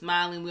 he was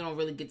smiling. We don't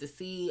really get to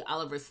see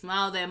Oliver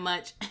smile that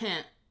much.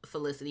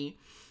 Felicity.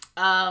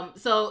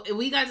 So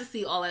we got to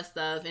see all that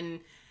stuff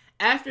and.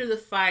 After the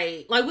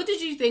fight, like, what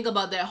did you think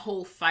about that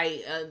whole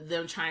fight,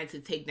 them trying to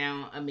take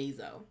down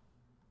Amazo?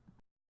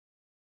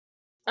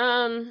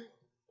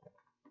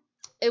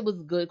 It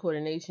was good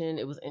coordination.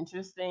 It was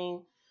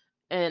interesting,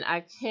 and I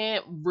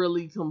can't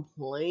really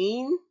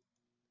complain.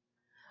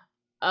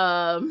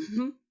 Because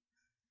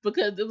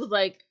it was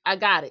like, I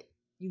got it.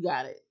 You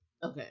got it.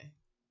 Okay.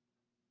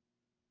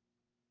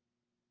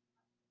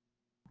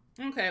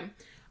 Okay.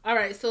 All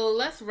right. So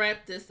let's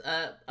wrap this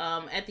up.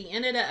 At the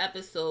end of the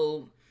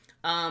episode.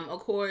 Of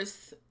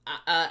course,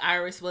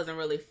 Iris wasn't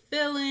really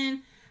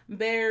feeling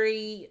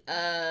Barry,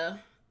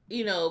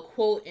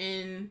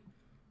 quoting,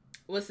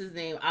 what's his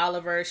name,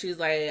 Oliver. She was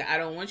like, I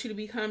don't want you to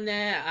become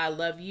that. I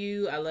love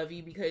you. I love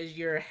you because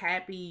you're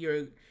happy.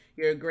 You're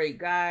a great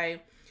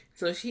guy.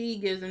 So she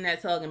gives him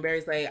that talk, and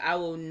Barry's like, I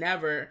will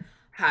never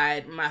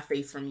hide my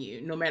face from you,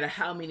 no matter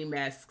how many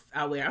masks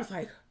I wear. I was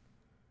like,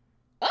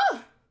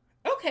 oh,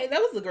 okay, that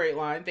was a great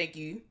line. Thank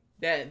you.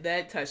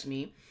 That touched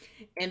me.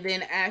 And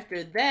then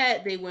after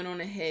that, they went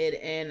on ahead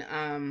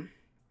and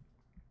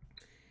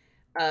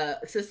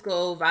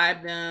Cisco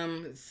vibed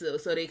them so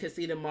they could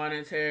see the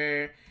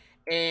monitor.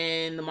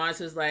 And the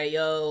monitor was like,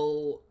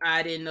 yo,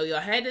 I didn't know y'all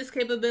had this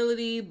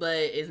capability, but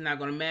it's not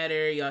gonna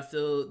matter. Y'all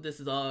still,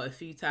 this is all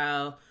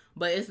futile.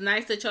 But it's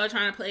nice that y'all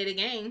trying to play the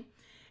game.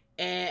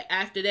 And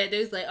after that, they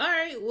was like, all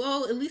right,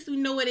 well, at least we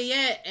know where they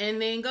at. And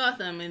then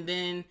Gotham. And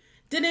then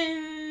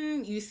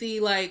you see,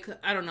 like,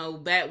 I don't know,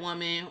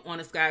 Batwoman on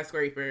a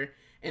skyscraper,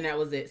 and that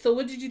was it. So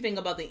what did you think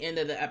about the end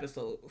of the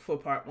episode for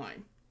part 1?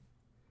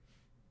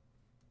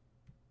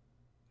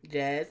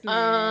 Jasmine?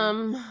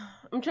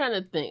 I'm trying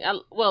to think.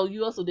 Well,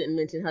 you also didn't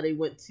mention how they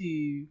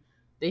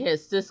had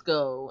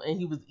Cisco, and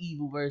he was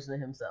evil version of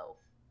himself.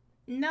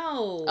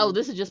 No. Oh,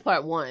 this is just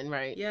part 1,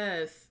 right?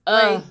 Yes.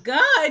 Like,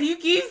 God, you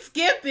keep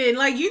skipping.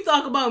 Like, you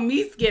talk about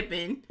me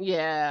skipping.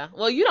 Yeah.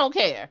 Well, you don't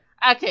care.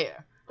 I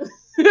care.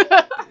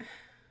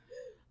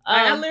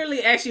 I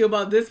literally asked you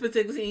about this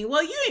particular scene.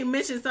 Well, you ain't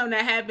mentioned something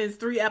that happens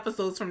 3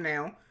 episodes from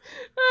now.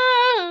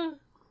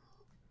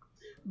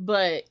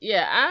 But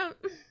yeah,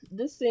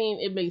 this scene,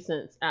 it made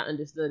sense. I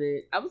understood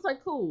it. I was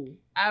like, cool.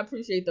 I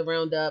appreciate the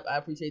roundup. I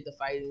appreciate the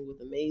fighting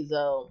with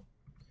Amazo.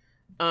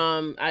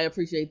 I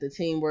appreciate the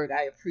teamwork.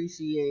 I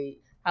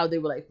appreciate how they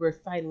were like, we're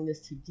fighting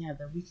this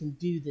together. We can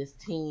do this,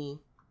 team.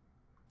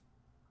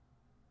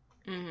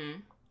 Mm-hmm.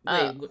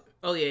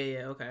 Oh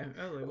yeah, okay.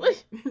 I was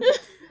like,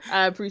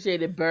 I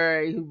appreciated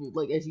Barry, who,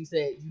 like, as you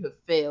said, you have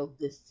failed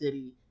this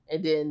city,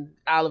 and then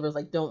Oliver's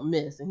like, don't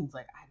miss, and he's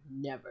like, I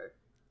never.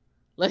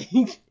 Like,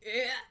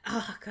 yeah.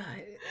 Oh god,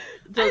 I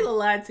ain't gonna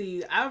lie to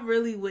you. I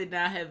really would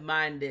not have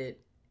minded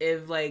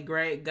if, like,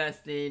 Grant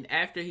Gustin,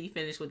 after he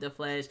finished with the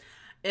Flash,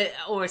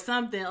 or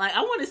something, like,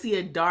 I want to see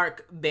a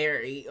dark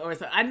Barry or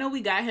something. I know we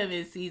got him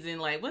in season,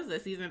 like, what's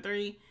that, season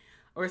 3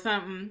 or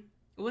something.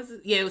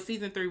 It was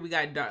season 3. We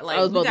got dark. Like,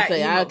 I was about to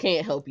say, emo. I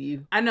can't help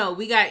you. I know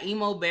we got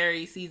emo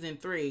Barry season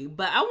 3,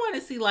 but I want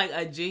to see like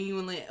a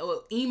genuinely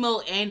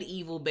emo and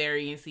evil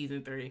Barry in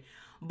season 3.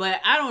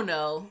 But I don't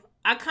know.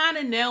 I kind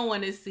of now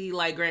want to see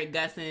like Grant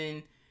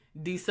Gustin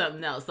do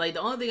something else. Like,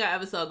 the only thing I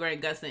ever saw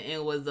Grant Gustin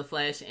in was The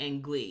Flash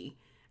and Glee.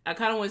 I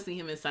kind of want to see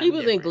him in something. He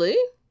was different. in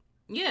Glee?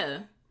 Yeah.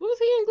 What was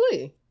he in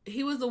Glee?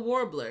 He was a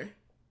warbler.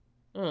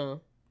 Oh.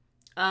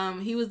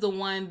 He was the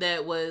one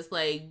that was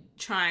like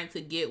trying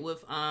to get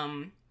with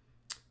not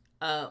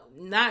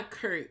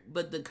Kurt,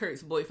 but the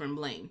Kurt's boyfriend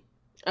Blaine.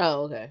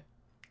 Oh, okay.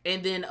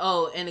 And then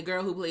and the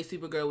girl who played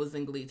Supergirl was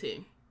in Glee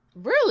too.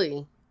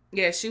 Really?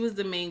 Yeah, she was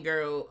the main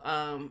girl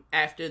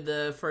after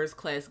the first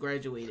class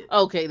graduated.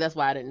 Okay, that's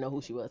why I didn't know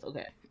who she was.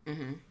 Okay.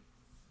 Mm-hmm.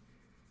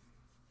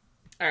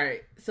 All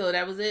right, so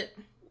that was it?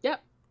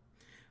 Yep.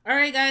 All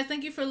right, guys,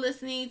 thank you for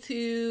listening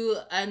to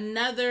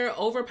another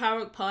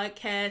Overpowered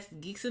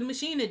Podcast, Geeks and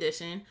Machine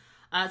Edition.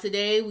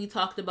 Today we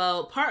talked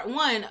about part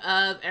 1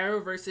 of Arrow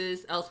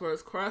versus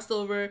Elseworlds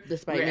crossover.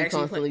 Despite me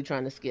constantly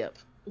trying to skip.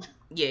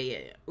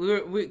 Yeah.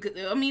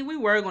 We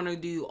were gonna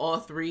do all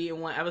 3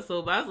 in one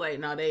episode, but I was like,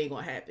 no, that ain't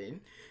gonna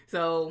happen.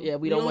 So yeah,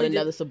 we don't want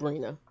another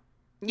Sabrina.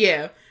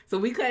 Yeah, so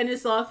we cutting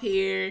this off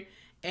here,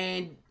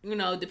 and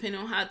depending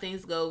on how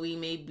things go, we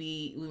may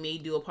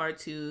do a part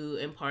 2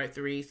 and part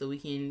 3, so we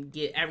can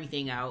get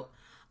everything out.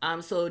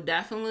 So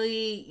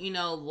definitely,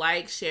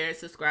 like, share,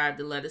 subscribe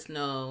to let us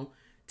know,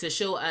 to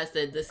show us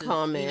that this is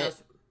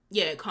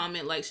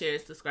comment, like, share,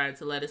 subscribe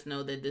to let us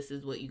know that this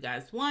is what you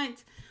guys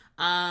want.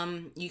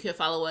 You can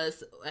follow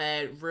us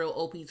at Real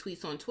OP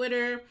Tweets on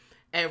Twitter,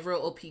 at Real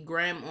OP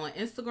Gram on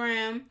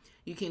Instagram.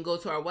 You can go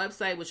to our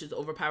website, which is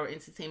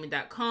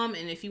overpoweredentertainment.com.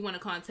 And if you want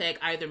to contact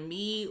either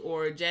me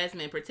or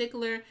Jasmine in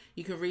particular,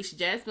 you can reach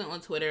Jasmine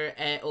on Twitter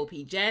at OP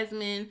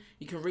Jasmine.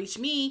 You can reach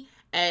me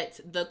at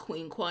the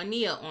Queen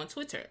Quania on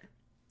Twitter.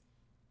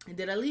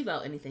 Did I leave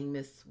out anything,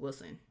 Miss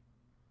Wilson?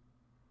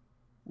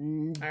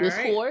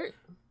 Discord?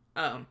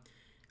 Right.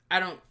 I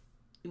don't.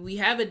 We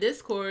have a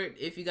Discord.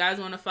 If you guys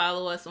want to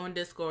follow us on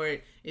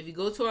Discord, if you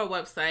go to our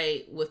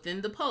website,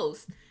 within the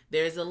post,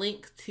 there's a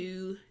link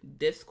to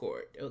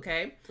Discord,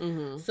 okay?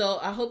 Mm-hmm. So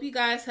I hope you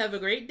guys have a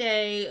great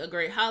day, a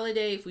great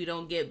holiday. If we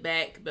don't get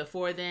back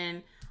before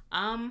then,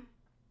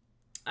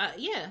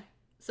 yeah.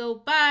 So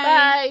bye.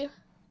 Bye.